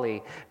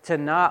folly to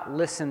not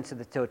listen to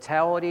the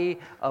totality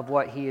of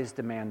what he is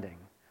demanding.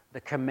 The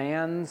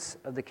commands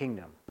of the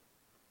kingdom.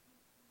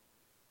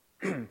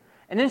 And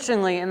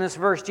interestingly, in this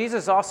verse,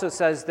 Jesus also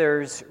says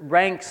there's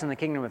ranks in the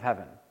kingdom of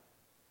heaven.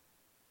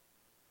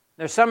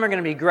 There's some who are going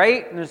to be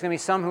great, and there's going to be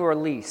some who are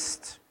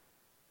least.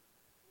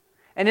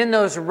 And in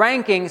those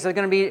rankings, they're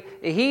going to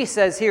be, he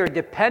says here,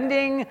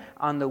 depending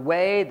on the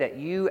way that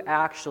you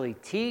actually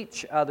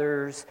teach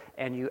others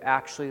and you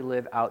actually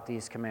live out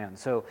these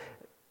commands. So,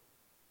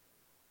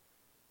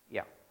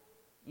 yeah,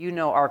 you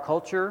know our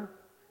culture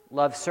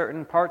loves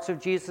certain parts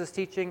of Jesus'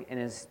 teaching and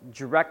is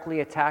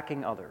directly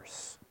attacking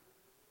others.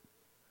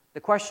 The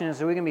question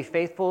is, are we going to be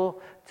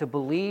faithful to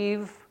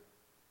believe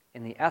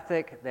in the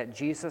ethic that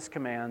Jesus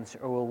commands,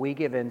 or will we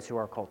give in to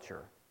our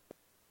culture?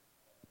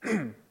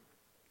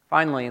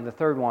 Finally, the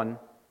third one,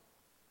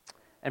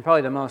 and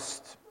probably the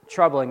most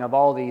troubling of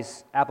all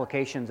these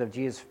applications of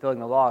Jesus fulfilling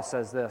the law,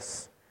 says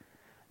this,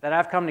 that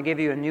I've come to give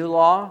you a new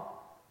law,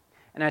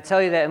 and I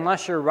tell you that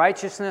unless your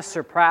righteousness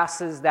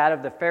surpasses that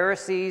of the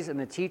Pharisees and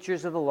the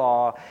teachers of the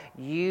law,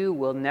 you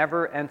will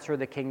never enter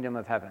the kingdom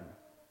of heaven.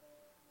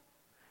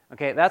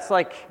 Okay, that's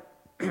like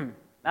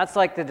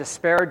the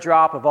despair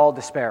drop of all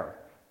despair.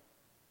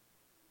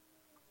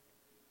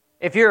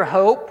 If your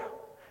hope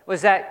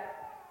was that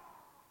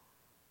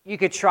you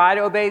could try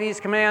to obey these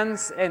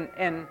commands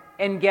and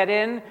get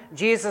in,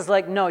 Jesus is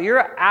like, no,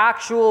 your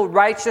actual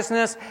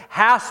righteousness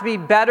has to be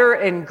better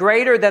and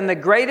greater than the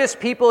greatest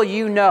people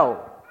you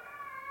know.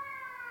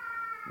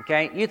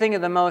 Okay, you think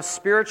of the most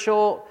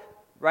spiritual,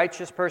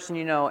 righteous person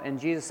you know, and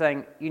Jesus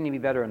saying, you need to be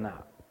better than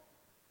that.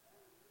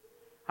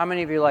 How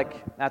many of you are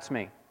like, that's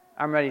me,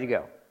 I'm ready to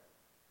go?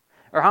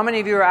 Or how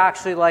many of you are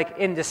actually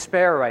in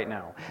despair right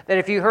now? That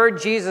if you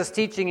heard Jesus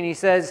teaching and he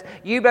says,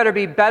 you better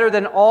be better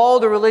than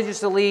all the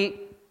religious elite,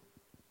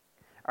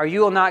 or you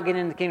will not get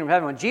into the kingdom of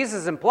heaven. What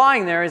Jesus is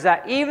implying there is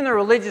that even the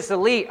religious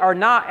elite are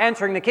not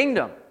entering the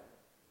kingdom.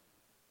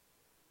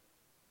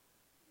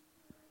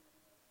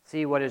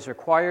 See, what is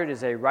required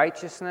is a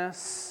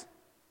righteousness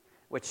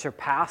which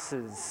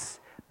surpasses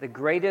the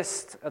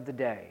greatest of the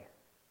day.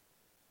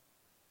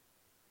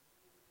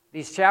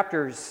 These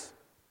chapters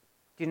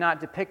do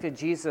not depict a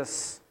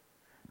Jesus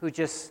who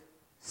just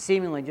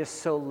seemingly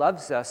just so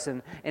loves us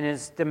and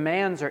his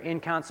demands are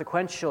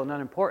inconsequential and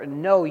unimportant.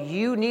 No,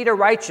 you need a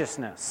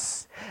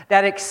righteousness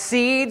that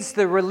exceeds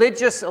the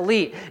religious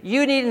elite.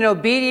 You need an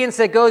obedience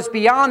that goes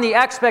beyond the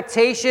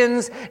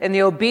expectations and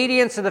the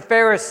obedience of the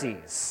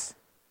Pharisees.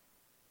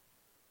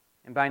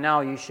 And by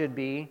now you should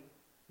be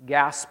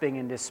gasping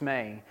in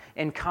dismay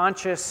and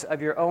conscious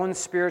of your own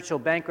spiritual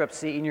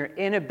bankruptcy and your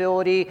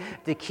inability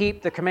to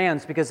keep the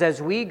commands. Because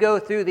as we go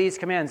through these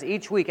commands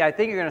each week, I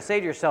think you're going to say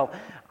to yourself,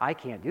 I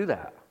can't do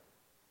that.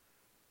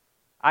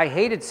 I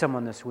hated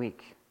someone this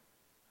week.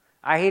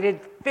 I hated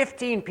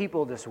 15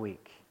 people this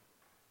week.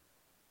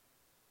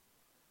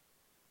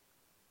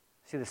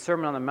 See, the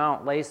Sermon on the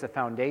Mount lays the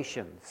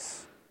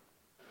foundations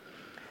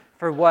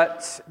for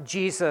what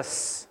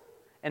Jesus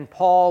and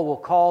Paul will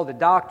call the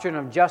doctrine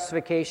of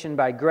justification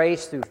by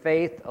grace through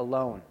faith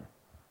alone.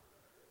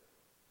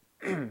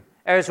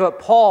 As what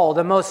Paul,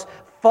 the most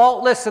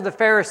faultless of the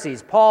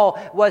Pharisees, Paul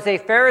was a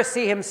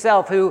Pharisee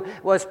himself who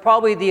was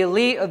probably the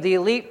elite of the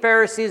elite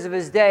Pharisees of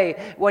his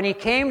day. When he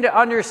came to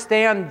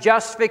understand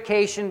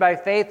justification by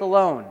faith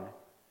alone,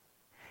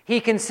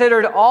 he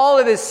considered all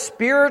of his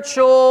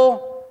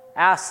spiritual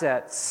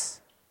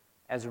assets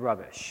as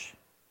rubbish.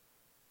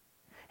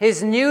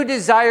 His new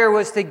desire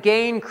was to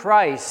gain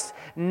Christ,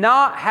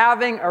 not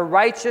having a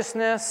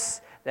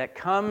righteousness that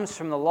comes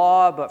from the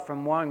law, but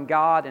from one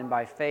God and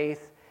by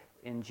faith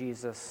in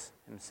Jesus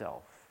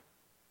himself.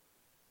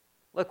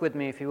 Look with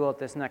me, if you will, at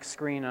this next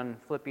screen on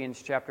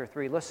Philippians chapter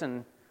 3.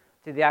 Listen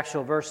to the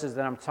actual verses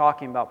that I'm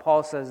talking about.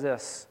 Paul says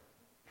this: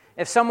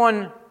 if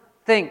someone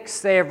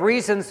thinks they have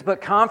reasons to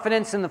put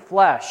confidence in the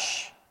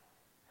flesh,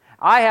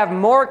 I have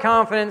more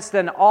confidence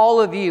than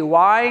all of you.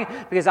 Why?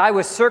 Because I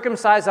was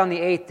circumcised on the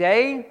 8th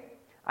day.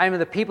 I am of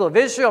the people of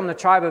Israel. I'm the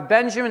tribe of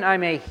Benjamin.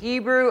 I'm a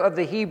Hebrew of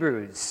the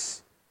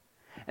Hebrews.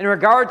 In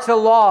regard to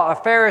law, a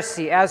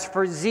Pharisee. As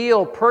for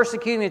zeal,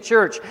 persecuting the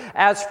church.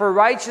 As for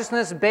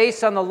righteousness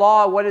based on the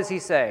law, what does he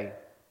say?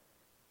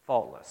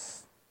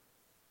 Faultless.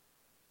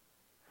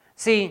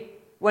 See,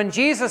 when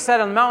Jesus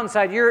said on the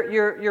mountainside,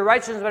 your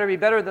righteousness better be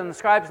better than the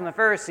scribes and the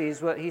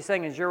Pharisees, what he's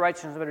saying is your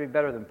righteousness better be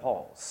better than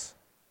Paul's.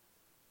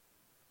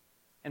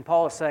 And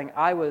Paul is saying,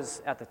 I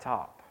was at the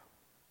top.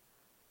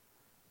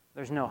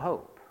 There's no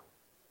hope.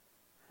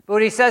 But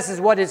what he says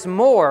is, what is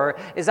more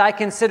is I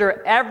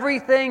consider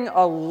everything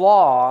a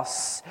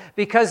loss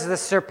because of the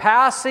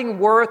surpassing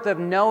worth of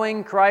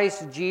knowing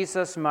Christ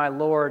Jesus my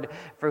Lord,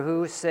 for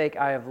whose sake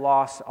I have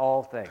lost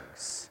all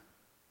things.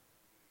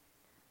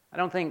 I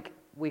don't think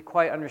we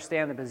quite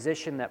understand the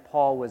position that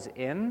Paul was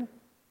in,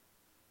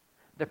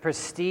 the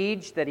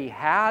prestige that he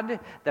had,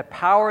 the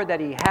power that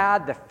he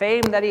had, the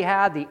fame that he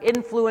had, the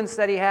influence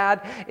that he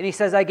had. And he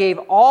says, I gave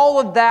all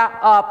of that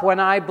up when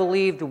I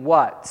believed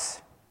what?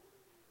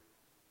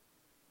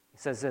 He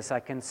says this,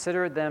 I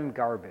consider them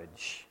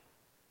garbage,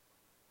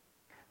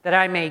 that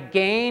I may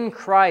gain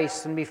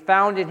Christ and be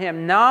found in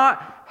him,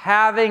 not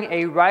having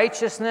a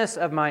righteousness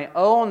of my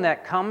own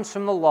that comes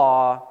from the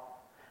law,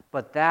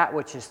 but that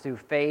which is through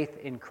faith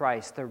in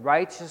Christ, the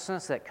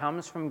righteousness that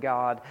comes from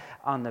God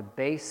on the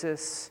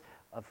basis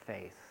of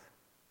faith.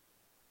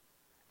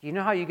 Do you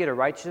know how you get a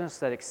righteousness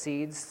that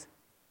exceeds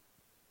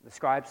the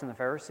scribes and the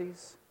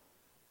Pharisees?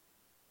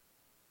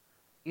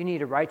 You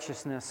need a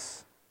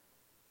righteousness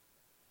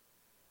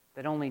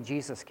that only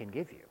Jesus can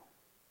give you.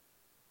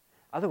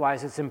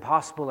 Otherwise, it's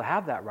impossible to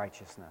have that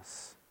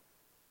righteousness.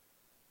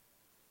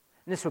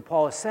 And this is what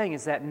Paul is saying,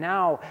 is that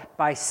now,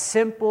 by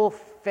simple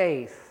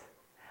faith,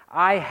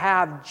 I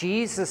have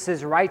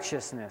Jesus'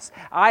 righteousness.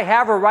 I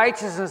have a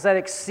righteousness that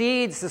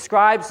exceeds the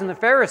scribes and the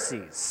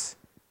Pharisees.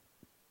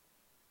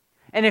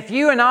 And if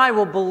you and I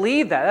will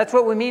believe that, that's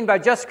what we mean by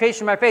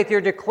justification by faith. You're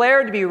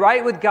declared to be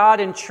right with God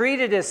and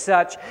treated as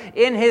such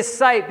in His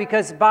sight,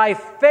 because by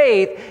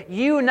faith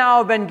you now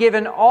have been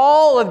given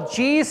all of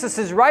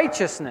Jesus'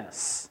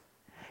 righteousness.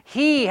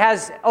 He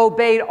has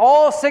obeyed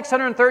all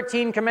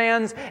 613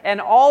 commands and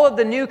all of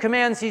the new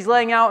commands He's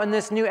laying out in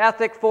this new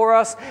ethic for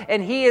us,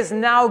 and He has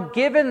now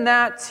given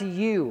that to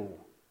you.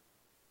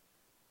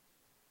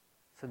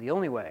 So the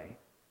only way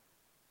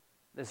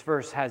this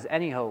verse has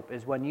any hope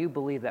is when you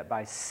believe that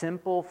by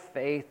simple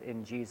faith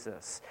in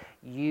Jesus,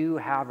 you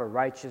have a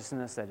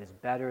righteousness that is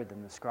better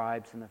than the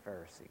scribes and the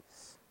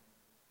Pharisees.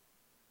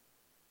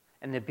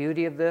 And the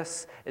beauty of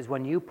this is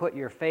when you put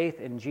your faith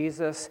in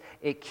Jesus,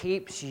 it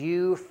keeps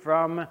you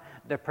from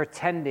the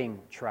pretending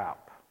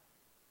trap.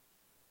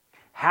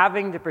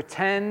 Having to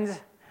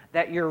pretend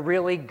that you're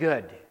really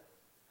good.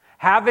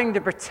 Having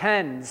to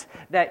pretend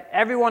that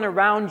everyone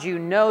around you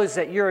knows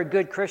that you're a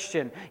good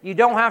Christian. You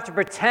don't have to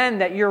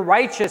pretend that you're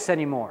righteous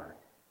anymore.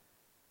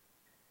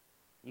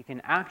 You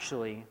can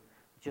actually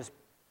just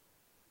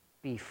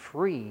be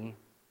free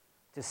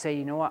to say,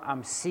 you know what,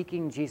 I'm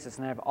seeking Jesus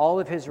and I have all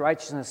of his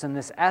righteousness and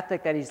this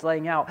ethic that he's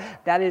laying out.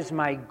 That is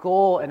my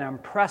goal, and I'm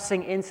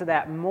pressing into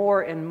that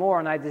more and more,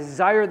 and I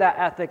desire that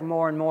ethic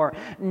more and more,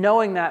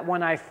 knowing that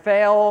when I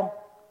fail,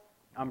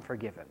 I'm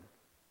forgiven.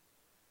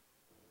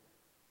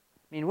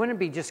 I mean, wouldn't it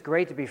be just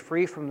great to be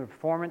free from the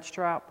performance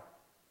trap?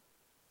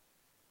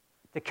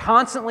 To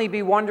constantly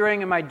be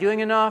wondering, am I doing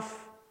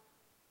enough?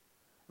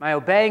 Am I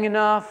obeying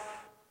enough?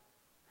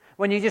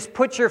 When you just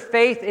put your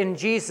faith in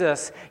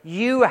Jesus,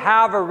 you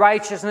have a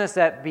righteousness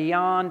that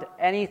beyond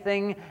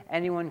anything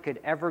anyone could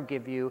ever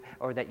give you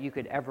or that you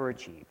could ever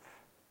achieve.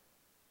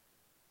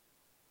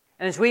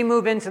 And as we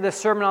move into the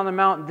Sermon on the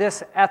Mount,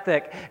 this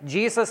ethic,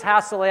 Jesus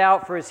has to lay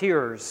out for his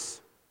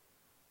hearers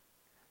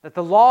that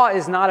the law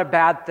is not a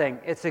bad thing,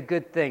 it's a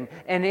good thing.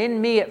 And in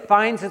me it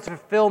finds its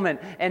fulfillment.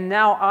 And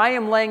now I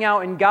am laying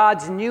out in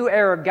God's new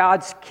era,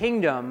 God's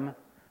kingdom,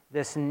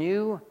 this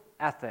new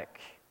ethic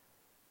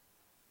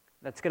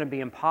that's going to be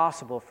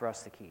impossible for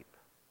us to keep.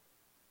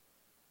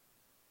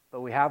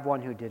 But we have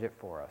one who did it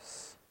for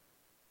us.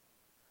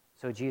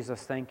 So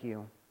Jesus, thank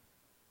you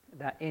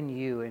that in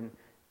you,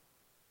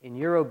 in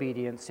your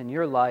obedience, in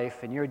your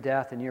life, in your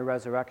death, in your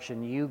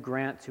resurrection, you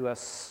grant to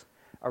us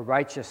a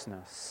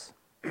righteousness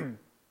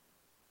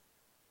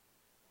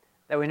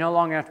that we no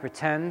longer have to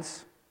pretend,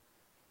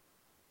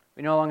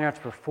 we no longer have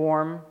to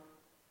perform,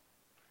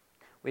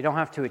 we don't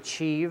have to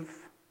achieve.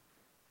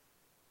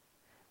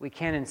 We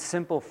can, in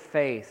simple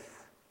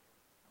faith,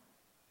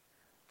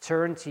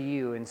 turn to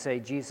you and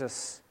say,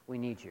 Jesus, we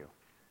need you.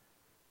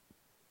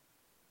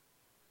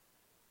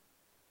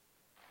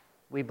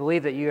 We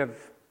believe that you have,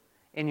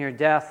 in your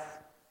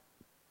death,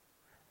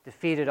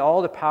 defeated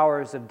all the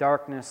powers of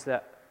darkness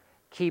that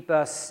keep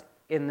us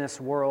in this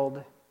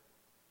world.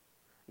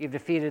 You've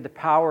defeated the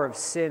power of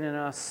sin in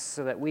us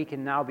so that we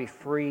can now be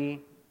free.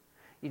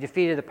 You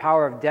defeated the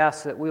power of death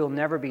so that we will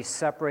never be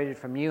separated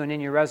from you. And in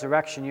your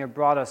resurrection, you have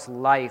brought us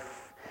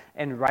life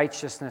and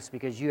righteousness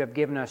because you have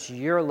given us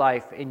your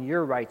life in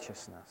your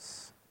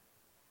righteousness.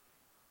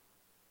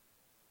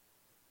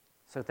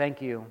 So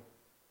thank you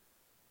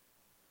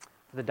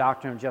for the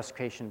doctrine of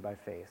justification by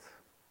faith.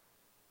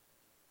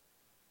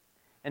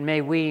 And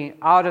may we,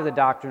 out of the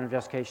doctrine of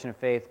justification of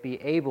faith, be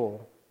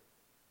able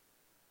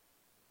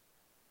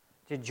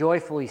to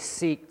joyfully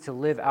seek to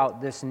live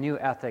out this new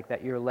ethic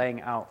that you're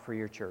laying out for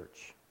your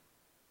church.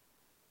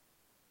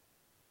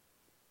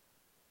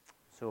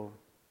 So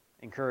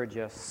encourage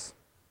us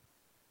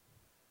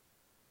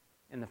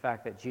in the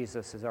fact that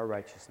Jesus is our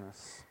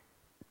righteousness,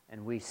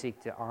 and we seek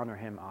to honor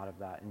him out of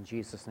that. In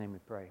Jesus' name we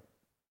pray.